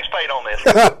tax paid on this,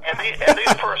 and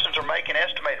these persons are making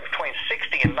estimated between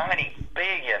 60 and 90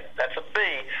 billion. That's a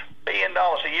billion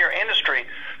dollars a year industry.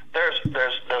 There's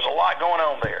a lot going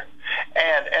on there.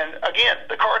 And again,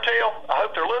 the cartel, I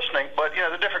hope they're listening, but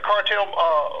the different cartel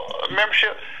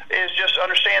membership is just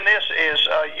understand this is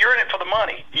you're in it for the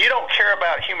money. You don't care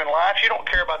about human lives. You don't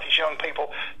care about these young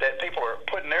people that people are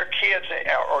putting their kids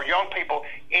or young people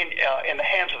in the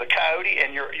hands of the coyote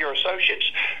and your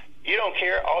associates. You don't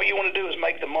care. All you want to do is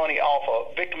make the money off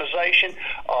of victimization.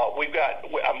 We've got,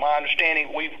 my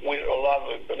understanding, a lot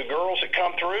of the girls that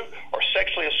come through are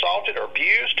sexually assaulted or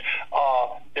abused.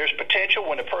 There's potential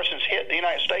when a person's hit the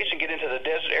United States and get into the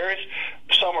desert areas,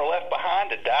 some are left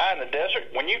behind to die in the desert.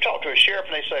 When you talk to a sheriff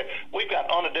and they say, we've got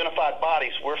unidentified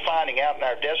bodies we're finding out in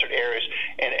our desert areas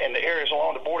and the areas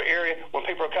along the border area when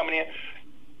people are coming in,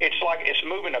 it's like it's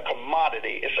moving a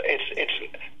commodity. It's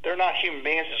they're not human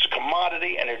beings. It's a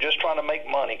commodity, and they're just trying to make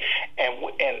money. And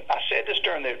I said this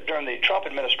during the Trump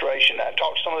administration. I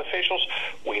talked to some of the officials.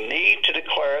 We need to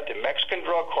declare the Mexican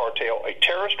drug cartel a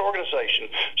terrorist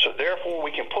organization, so therefore we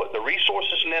can put the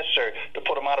resources necessary to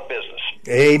put them out of business.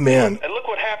 Amen. And look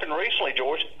what happened recently,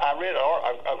 George. I read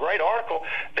a great article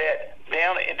that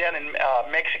down in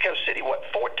Mexico City,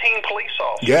 14 police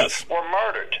officers were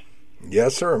murdered.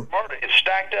 Yes, sir. Murdered and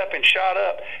stacked up and shot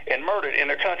up and murdered in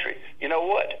their country. You know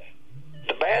what?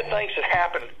 The bad things that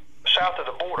happen south of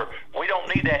the border, we don't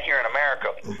need that here in America.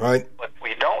 Right. But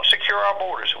we don't secure our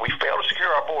borders. We fail to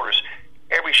secure our borders.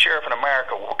 Every sheriff in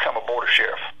America will become a border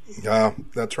sheriff.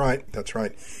 That's right. That's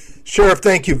right. Sheriff,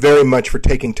 thank you very much for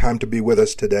taking time to be with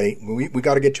us today. We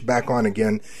got to get you back on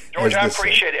again. George, I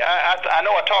appreciate it. I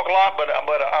know I talk a lot, but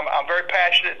I'm very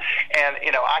passionate, and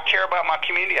I care about my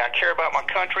community. I care about my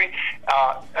country.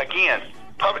 Again,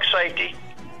 public safety,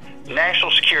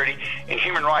 national security, and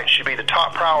human rights should be the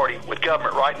top priority with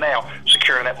government right now,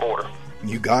 securing that border.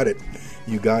 You got it.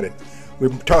 You got it. We're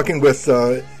talking with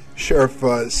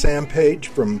Sheriff Sam Page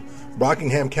from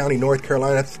Rockingham County, North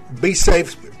Carolina. Be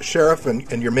safe, Sheriff,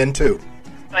 and your men too.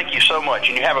 Thank you so much,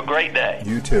 and you have a great day.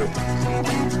 You too.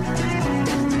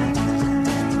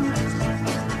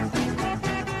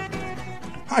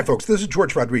 Hi, folks. This is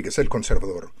George Rodriguez, El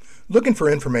Conservador. Looking for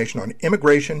information on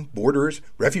immigration, borders,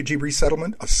 refugee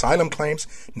resettlement, asylum claims,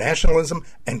 nationalism,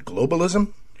 and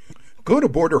globalism? Go to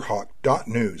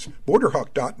BorderHawk.news.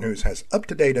 BorderHawk.news has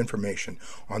up-to-date information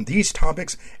on these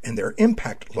topics and their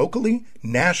impact locally,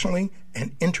 nationally,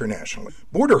 and internationally.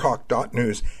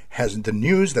 BorderHawk.news has the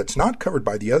news that's not covered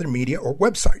by the other media or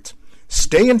websites.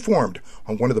 Stay informed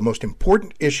on one of the most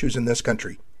important issues in this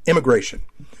country, immigration.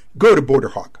 Go to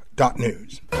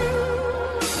BorderHawk.news.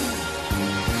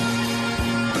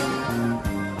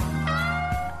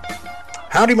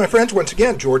 Howdy, my friends. Once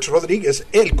again, George Rodriguez,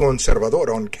 El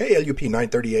Conservador on KLUP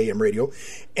 930 AM radio.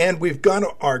 And we've got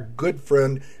our good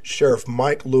friend, Sheriff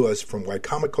Mike Lewis from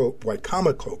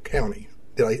Wicomico County.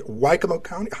 Wicomico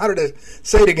County? How did I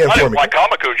say it again for me?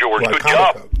 Wicomico, George. Good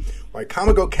job.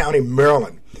 Wicomico County,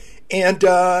 Maryland. And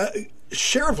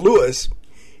Sheriff Lewis,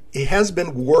 he has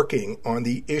been working on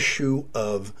the issue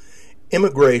of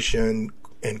immigration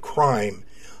and crime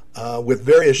with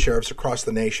various sheriffs across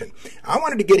the nation. I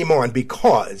wanted to get him on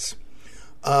because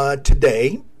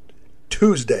today,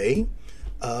 Tuesday,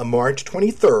 March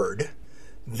 23rd,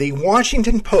 the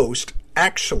Washington Post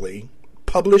actually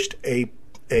published a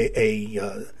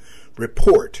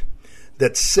report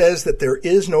that says that there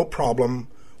is no problem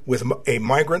with a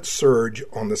migrant surge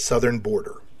on the southern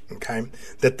border. Okay,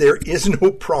 that there is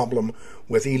no problem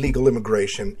with illegal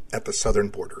immigration at the southern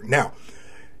border. Now,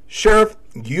 Sheriff,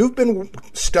 you've been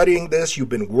studying this. You've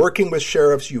been working with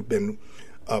sheriffs. You've been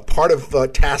part of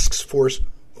task force.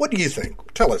 What do you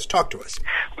think? Tell us. Talk to us.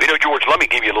 George, let me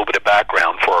give you a little bit of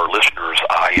background for our listeners.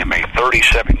 I am a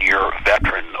 37-year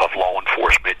veteran of law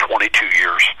enforcement, 22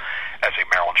 years as a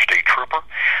Maryland State Trooper.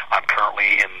 I'm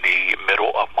currently in the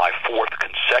middle of my 4th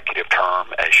consecutive term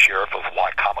as Sheriff of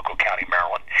Wicomico County,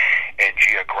 Maryland. And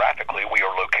geographically, we are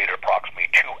located approximately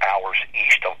 2 hours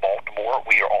east of Baltimore.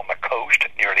 We are on the coast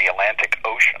near the Atlantic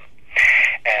Ocean.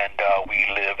 And we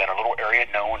live in a little area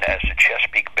known as the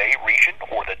Chesapeake Bay region,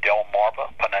 or the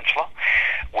Delmarva Peninsula,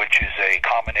 which is a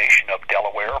combination of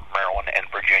Delaware, Maryland, and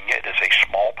Virginia. It is a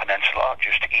small peninsula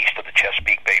just east of the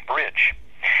Chesapeake Bay Bridge.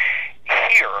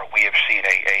 Here, we have seen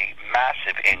a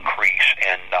massive increase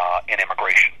in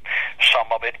immigration. Some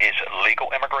of it is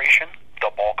legal immigration. The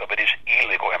bulk of it is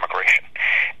illegal immigration.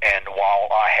 And while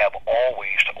I have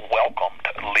always welcomed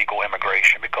legal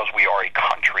immigration because we are a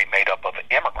country made up of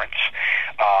immigrants,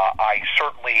 I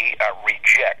certainly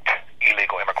reject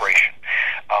illegal immigration.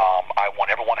 I want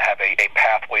everyone to have a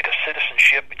path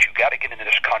coming into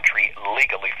this country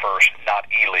legally first, not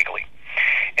illegally.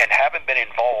 And having been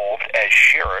involved as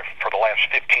sheriff for the last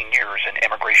 15 years in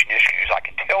immigration issues, I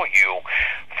can tell you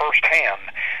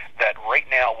firsthand that right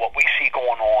now what we see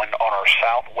going on our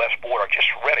southwest border, I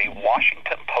just read a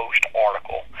Washington Post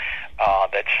article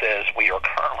that says we are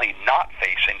currently not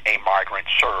facing a migrant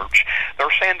surge.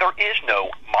 They're saying there is no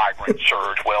migrant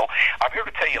surge. Well, I'm here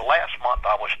to tell you, last month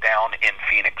I was down in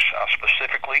Phoenix,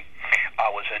 specifically. I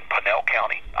was in Pinell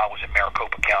County, I was in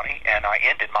Maricopa County, and I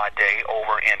ended my day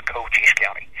over in Cochise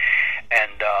County.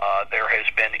 And there has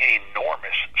been an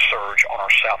enormous surge on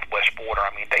our southwest border.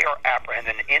 I mean, they are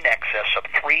apprehending in excess of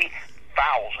 3,000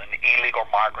 illegal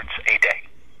migrants a day.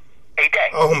 A day.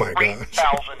 Oh my gosh.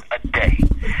 3,000 a day.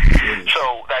 So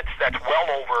that's well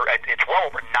over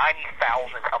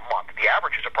 90,000 a month. The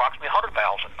average is approximately 100,000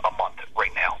 a month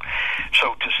right now.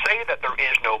 So to say that there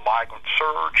is no migrant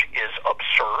surge is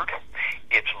absurd.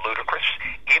 It's ludicrous.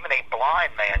 Even a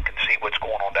blind man can see what's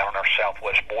going on down on our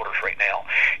southwest borders right now.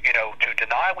 You know, to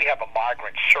deny we have a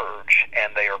migrant surge,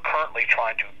 and they are currently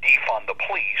trying to defund the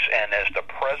police, and as the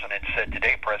president said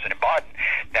today, President Biden,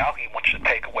 now he wants to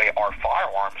take away our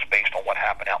firearms based on what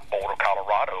happened out in Boulder,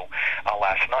 Colorado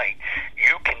last night.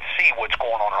 You can see what's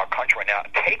going on in our country right now.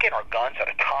 Taking our guns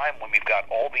at a time when we've got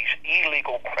all these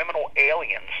illegal criminal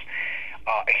aliens,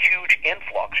 a huge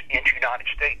influx into the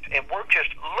United States, and we're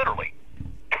just literally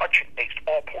touching a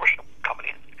small portion coming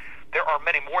in. There are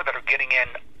many more that are getting in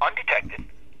undetected,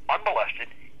 unmolested,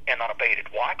 and unabated.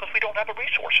 Why? Because we don't have the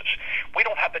resources. We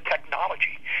don't have the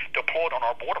technology deployed on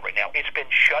our border right now. It's been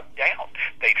shut down.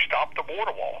 They've stopped the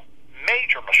border wall.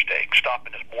 Major mistake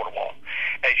stopping this border wall,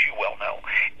 as you well know.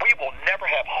 We will never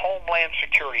have homeland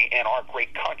security in our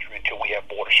great country until we have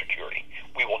border security.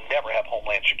 We will never have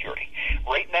homeland security.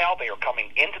 Right now, they are coming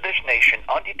into this nation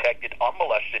undetected,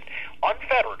 unmolested,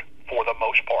 unfettered for the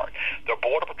most part. The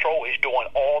Border Patrol is doing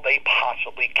all they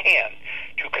possibly can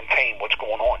to contain what's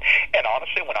going on. And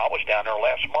honestly, when I was down there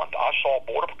last month, I saw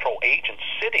Border Patrol agents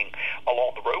sitting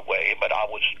along the roadway, but I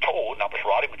was told, and I was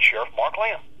riding with Sheriff Mark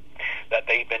Lamb, that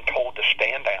they've been told to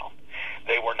stand down.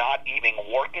 They were not even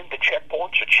working the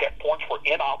checkpoints. The checkpoints were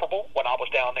inoperable when I was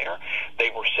down there.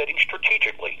 They were sitting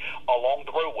strategically along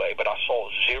the roadway, but I saw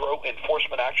zero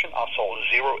enforcement action. I saw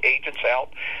zero agents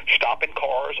out stopping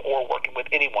cars or working with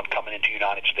anyone coming into the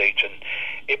United States, and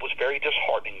it was very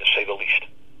disheartening to say the least.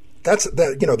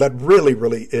 That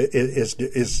really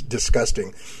is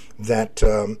disgusting. That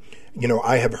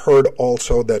I have heard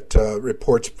also that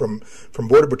reports from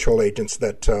Border Patrol agents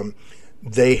that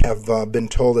they have been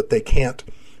told that they can't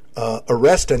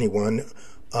arrest anyone,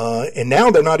 and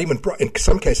now they're not even. In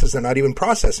some cases, they're not even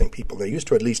processing people. They used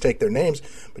to at least take their names,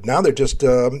 but now they're just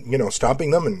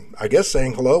stopping them and I guess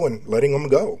saying hello and letting them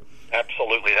go.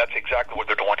 Absolutely. That's exactly what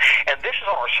they're doing. And this is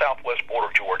on our southwest border,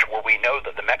 George, where we know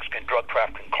that the Mexican drug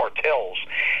trafficking cartels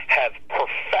have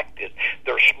perfected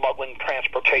their smuggling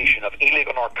transportation of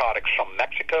illegal narcotics from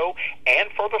Mexico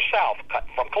and further south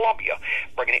from Colombia,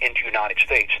 bringing it into the United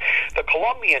States. The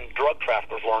Colombian drug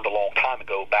traffickers learned a long time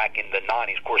ago, back in the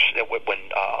 90s, of course, when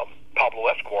Pablo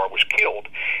Escobar was killed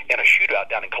in a shootout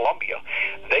down in Colombia.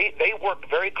 They worked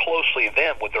very closely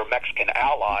then with their Mexican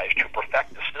allies to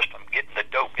perfect the system, getting the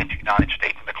dope into the United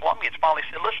States. And the Colombians finally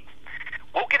said, listen,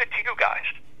 we'll get it to you guys.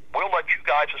 We'll let you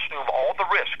guys assume all the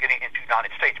risk getting into the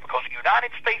United States, because the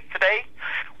United States today,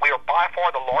 we are by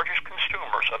far the largest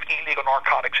consumers of illegal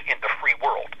narcotics in the free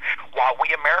world. While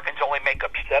we Americans only make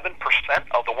up 7%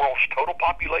 of the world's total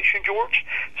population, George,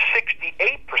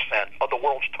 68% of the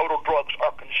world's total drugs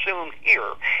are consumed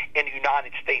here in the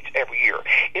United States every year.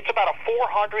 It's about a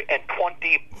 $420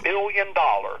 billion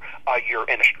a year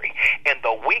industry. And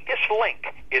the weakest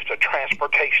link is the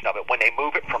transportation of it when they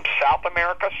move it from South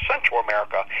America, Central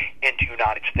America, into the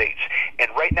United States. And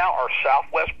right now, our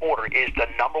southwest border is the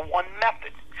number one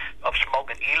method of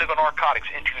smoking illegal narcotics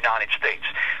into the United States.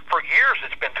 For years,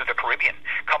 it's been through the Caribbean,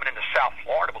 coming into South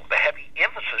Florida, but with a heavy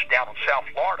emphasis down in South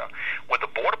Florida with the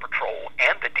Border Patrol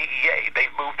and the DEA.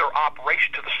 They've moved their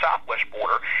operation to the southwest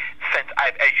border since,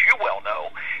 as you well know,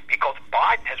 because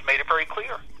Biden has made it very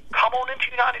clear. Come on into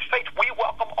the United States. We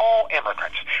welcome all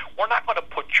immigrants. We're not going to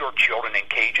put your children in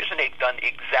cages, and they've done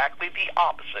exactly the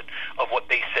opposite of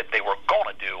what they said they were going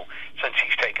to do since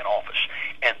he's taken office.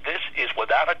 And this is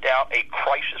without a doubt a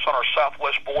crisis on our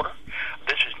southwest border.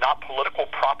 This is not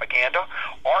political propaganda.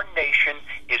 Our nation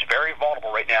is very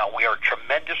vulnerable right now. We are at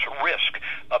tremendous risk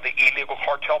of the illegal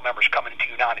cartel members coming into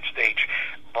the United States,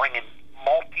 bringing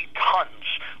multi-tons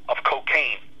of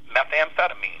cocaine,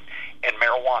 methamphetamine, and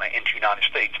marijuana into the United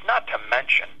States, not to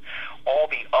mention all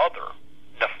the other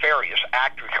nefarious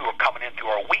actors who are coming in through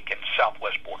our weakened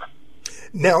southwest border.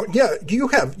 Now, yeah,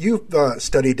 you've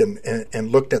studied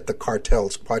and looked at the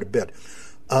cartels quite a bit.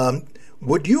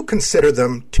 Would you consider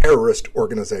them terrorist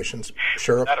organizations,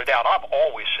 Sheriff? Without a doubt. I've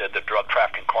always said that drug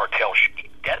trafficking cartels should be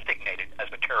designated as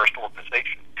a terrorist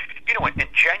organization. You know, in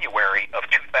January of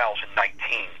 2019,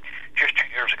 just 2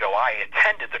 years ago, I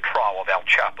attended the trial of El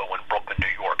Chapo in Brooklyn,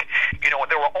 New York. You know, and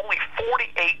there were only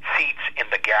 48 seats in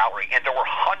the gallery, and there were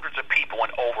hundreds of people in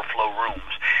overflow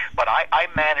rooms. But I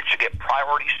managed to get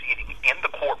priority seating in the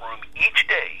courtroom each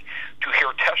day to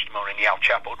hear testimony in the El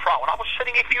Chapo trial. And I was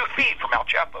sitting a few feet from El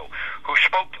Chapo, who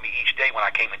spoke to me each day when I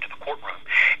came into the courtroom.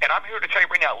 And I'm here to tell you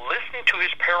right now, listening to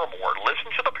his paramour, listen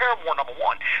to the paramour, number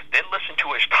one, then listen to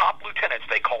his top lieutenants,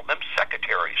 they call them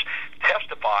secretaries,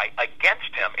 testify against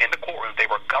him in the courtroom. They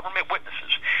were government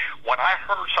witnesses. When I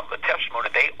heard some of the testimony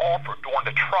they offered during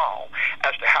the trial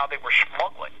as to how they were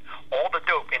smuggling all the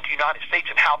dope into the United States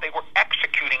and how they were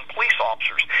executing police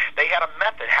officers. They had a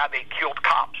method how they killed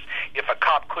cops. If a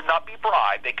cop could not be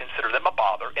bribed, they considered them a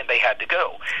bother, and they had to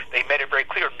go. They made it very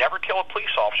clear, never kill a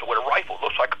police officer with a rifle. It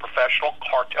looks like a professional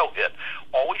cartel hit.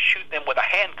 Always shoot them with a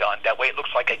handgun. That way it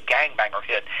looks like a gangbanger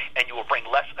hit, and you will bring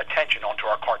less attention onto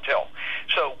our cartel.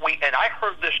 So I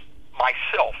heard this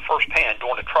myself firsthand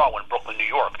during the trial in Brooklyn, New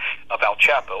York, of El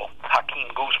Chapo,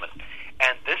 Hakeem Guzman.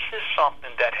 And this is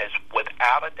something that has,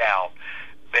 without a doubt,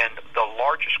 been the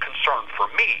largest concern for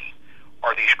me,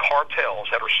 are these cartels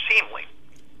that are seemingly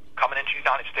coming into the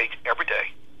United States every day,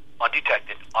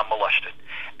 undetected, unmolested.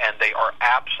 And they are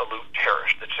absolute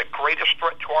terrorists. It's the greatest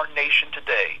threat to our nation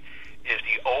today is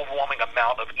the overwhelming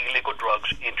amount of illegal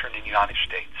drugs entering the United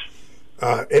States.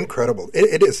 Incredible.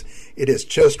 It is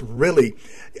just really,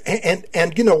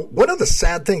 and you know, one of the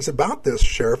sad things about this,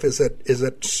 Sheriff, is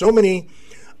that so many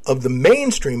of the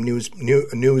mainstream news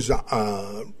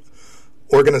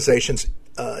organizations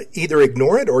either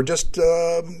ignore it or just,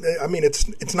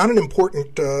 it's not an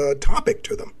important topic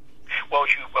to them. Well, as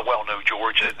you well know,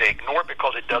 George, they ignore it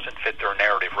because it doesn't fit their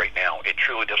narrative right now. It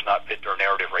truly does not fit their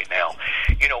narrative right now.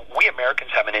 You know, we Americans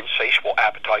have an insatiable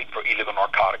appetite for illegal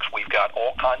narcotics. We've got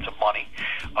all kinds of money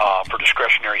for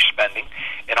discretionary spending.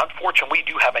 And unfortunately,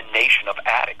 we do have a nation of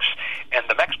addicts. And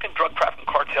the Mexican drug trafficking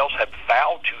cartels have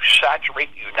vowed to saturate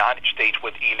the United States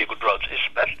with illegal drugs,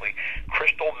 especially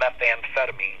crystal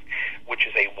methamphetamine, which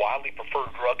is a widely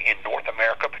preferred drug in North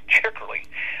America, particularly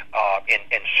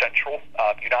in central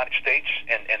United States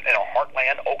and in our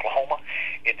heartland, Oklahoma.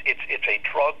 It's a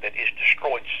drug that has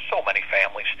destroyed so many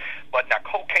families. But now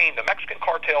cocaine, the Mexican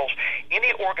cartels,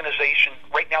 any organization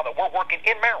right now that we're working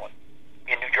in Maryland,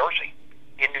 in New Jersey,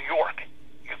 in New York,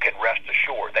 you can rest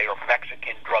assured they are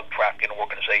Mexican drug trafficking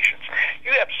organizations.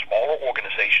 You have smaller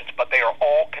organizations, but they are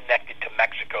all connected to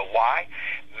Mexico. Why?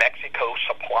 Mexico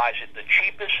supplies it the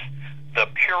cheapest, the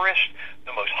purest,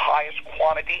 the most highest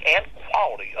quantity and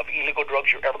quality of illegal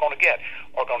drugs you're ever going to get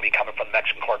are going to be coming from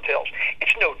Mexican cartels.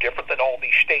 It's no different than all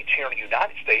these states here in the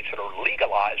United States that are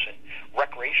legalizing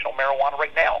recreational marijuana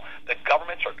right now. The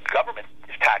government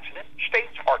is taxing it.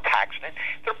 States are taxing it.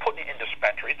 They're putting it in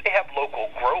dispensaries. They have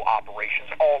local grow operations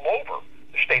all over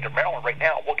the state of Maryland right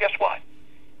now. Well, guess what?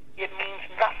 It means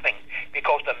nothing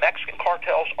because the Mexican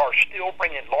cartels are still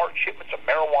bringing large shipments of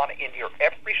marijuana in here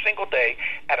every single day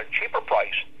at a cheaper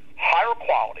price, higher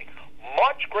quality,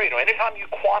 much greater. Anytime you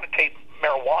quantitate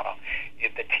marijuana,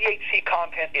 if the THC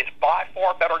content is by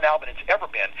far better now than it's ever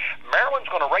been, Maryland's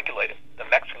going to regulate it. The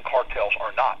Mexican cartels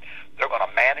are not. They're going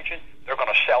to manage it, they're going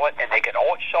to sell it, and they can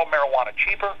always sell marijuana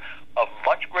cheaper, of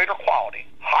much greater quality,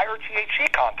 higher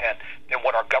THC content than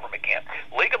what our government can.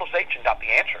 Legalization is not the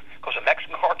answer, because the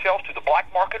Mexican cartels through the black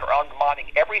market are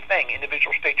undermining everything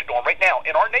individual states are doing right now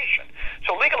in our nation.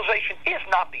 So legalization is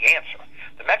not the answer.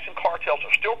 The Mexican cartels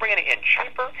are still bringing it in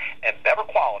cheaper and better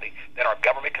quality than our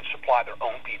government can supply their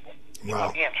own people. It's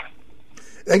not the answer.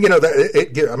 And, you know,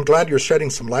 I'm glad you're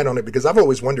shedding some light on it, because I've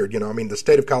always wondered, you know, I mean, the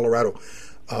state of Colorado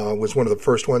was one of the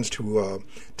first ones to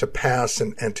pass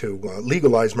and to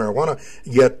legalize marijuana.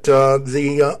 Yet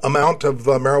the amount of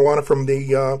marijuana from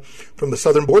the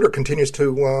southern border continues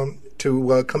to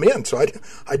come in. So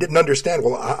I didn't understand.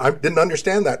 Well, I didn't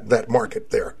understand that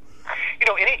market there. You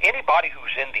know, anybody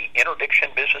who's in the interdiction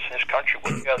business in this country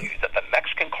will tell you that the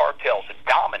Mexican cartels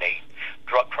dominate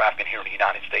drug trafficking here in the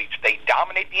United States. They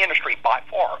dominate the industry by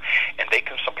far, and they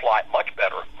can supply much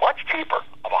better, much cheaper,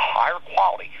 of a higher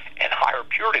quality and higher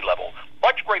purity level,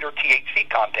 much greater THC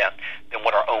content than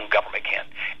what our own government can.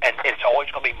 And it's always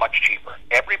going to be much cheaper.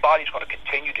 Everybody's going to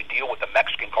continue to deal with the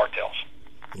Mexican cartels.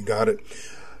 You got it.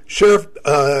 Sheriff,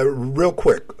 real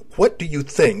quick, what do you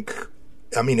think?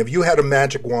 I mean, if you had a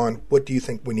magic wand, what do you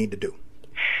think we need to do?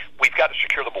 We've got to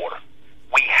secure the border.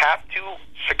 We have to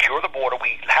secure the border.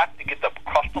 We have to get the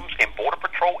Customs and Border Protection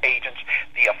agents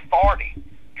the authority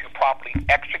to properly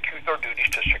execute their duties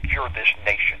to secure this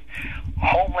nation.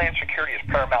 Homeland security is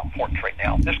paramount importance right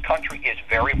now. This country is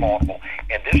very vulnerable,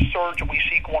 and this surge that we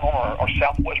see going on our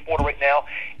southwest border right now,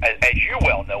 as you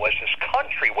well know, as this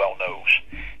country well knows,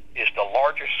 is the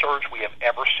largest surge we have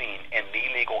ever seen in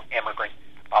illegal immigrant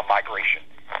migration.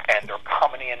 And they're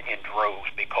coming in droves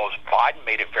because Biden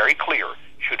made it very clear,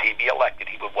 should he be elected,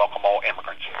 he would welcome all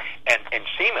immigrants. And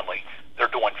seemingly, they're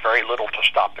doing very little to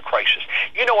stop the crisis.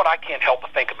 You know what I can't help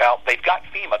but think about? They've got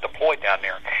FEMA deployed down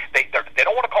there. They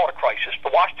don't want to call it a crisis.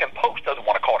 The Washington Post doesn't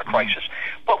want to call it a crisis.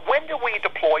 But when do we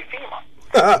deploy FEMA?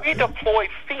 We deploy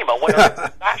FEMA when there's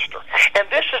a disaster. And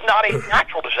this is not a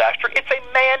natural disaster. It's a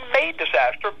man-made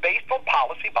disaster based on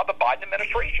policy by the Biden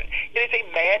administration. It is a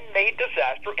man-made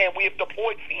disaster, and we have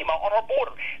deployed FEMA on our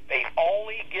border. They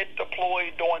only get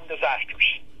deployed during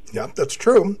disasters. Yeah, that's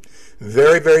true.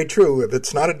 Very, very true. If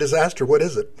it's not a disaster, what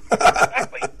is it?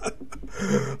 Exactly.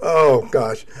 Oh,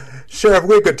 gosh. Sheriff,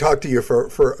 we could talk to you for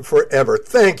forever.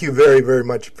 Thank you very, very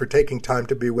much for taking time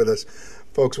to be with us.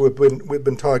 Folks, we've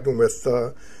been talking with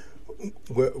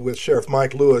Sheriff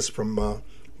Mike Lewis from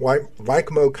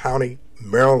Wicomo County,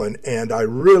 Maryland, and I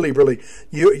really,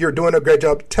 you're doing a great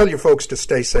job. Tell your folks to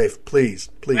stay safe, please.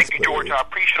 Thank you, George. I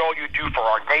appreciate all you do for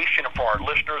our nation and for our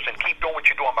listeners, and keep doing what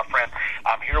you're doing, my friend.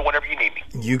 I'm here whenever you need me.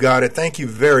 You got it. Thank you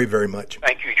very, very much.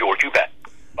 Thank you, George. You bet.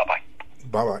 Bye-bye.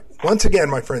 Bye-bye. Once again,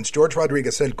 my friends, George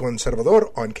Rodriguez, El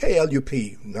Conservador, on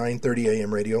KLUP, 930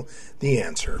 AM radio, The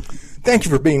Answer. Thank you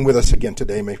for being with us again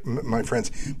today, my friends.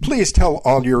 Please tell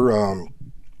all your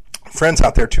friends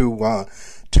out there to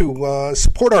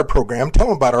support our program, tell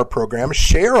them about our program,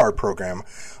 share our program.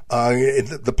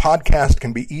 The podcast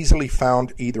can be easily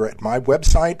found either at my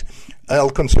website,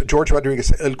 George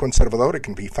Rodriguez El Conservador. It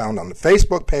can be found on the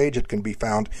Facebook page. It can be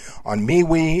found on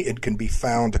MeWe. It can be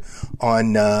found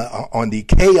on the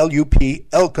KLUP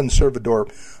El Conservador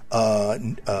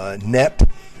net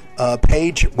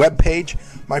web page.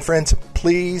 My friends,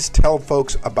 please tell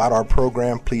folks about our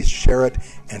program. Please share it,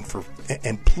 and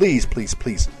please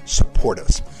support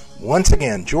us. Once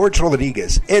again, George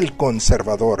Rodriguez, El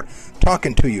Conservador,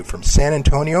 talking to you from San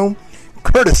Antonio,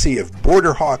 courtesy of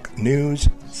Border Hawk News.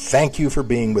 Thank you for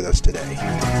being with us today.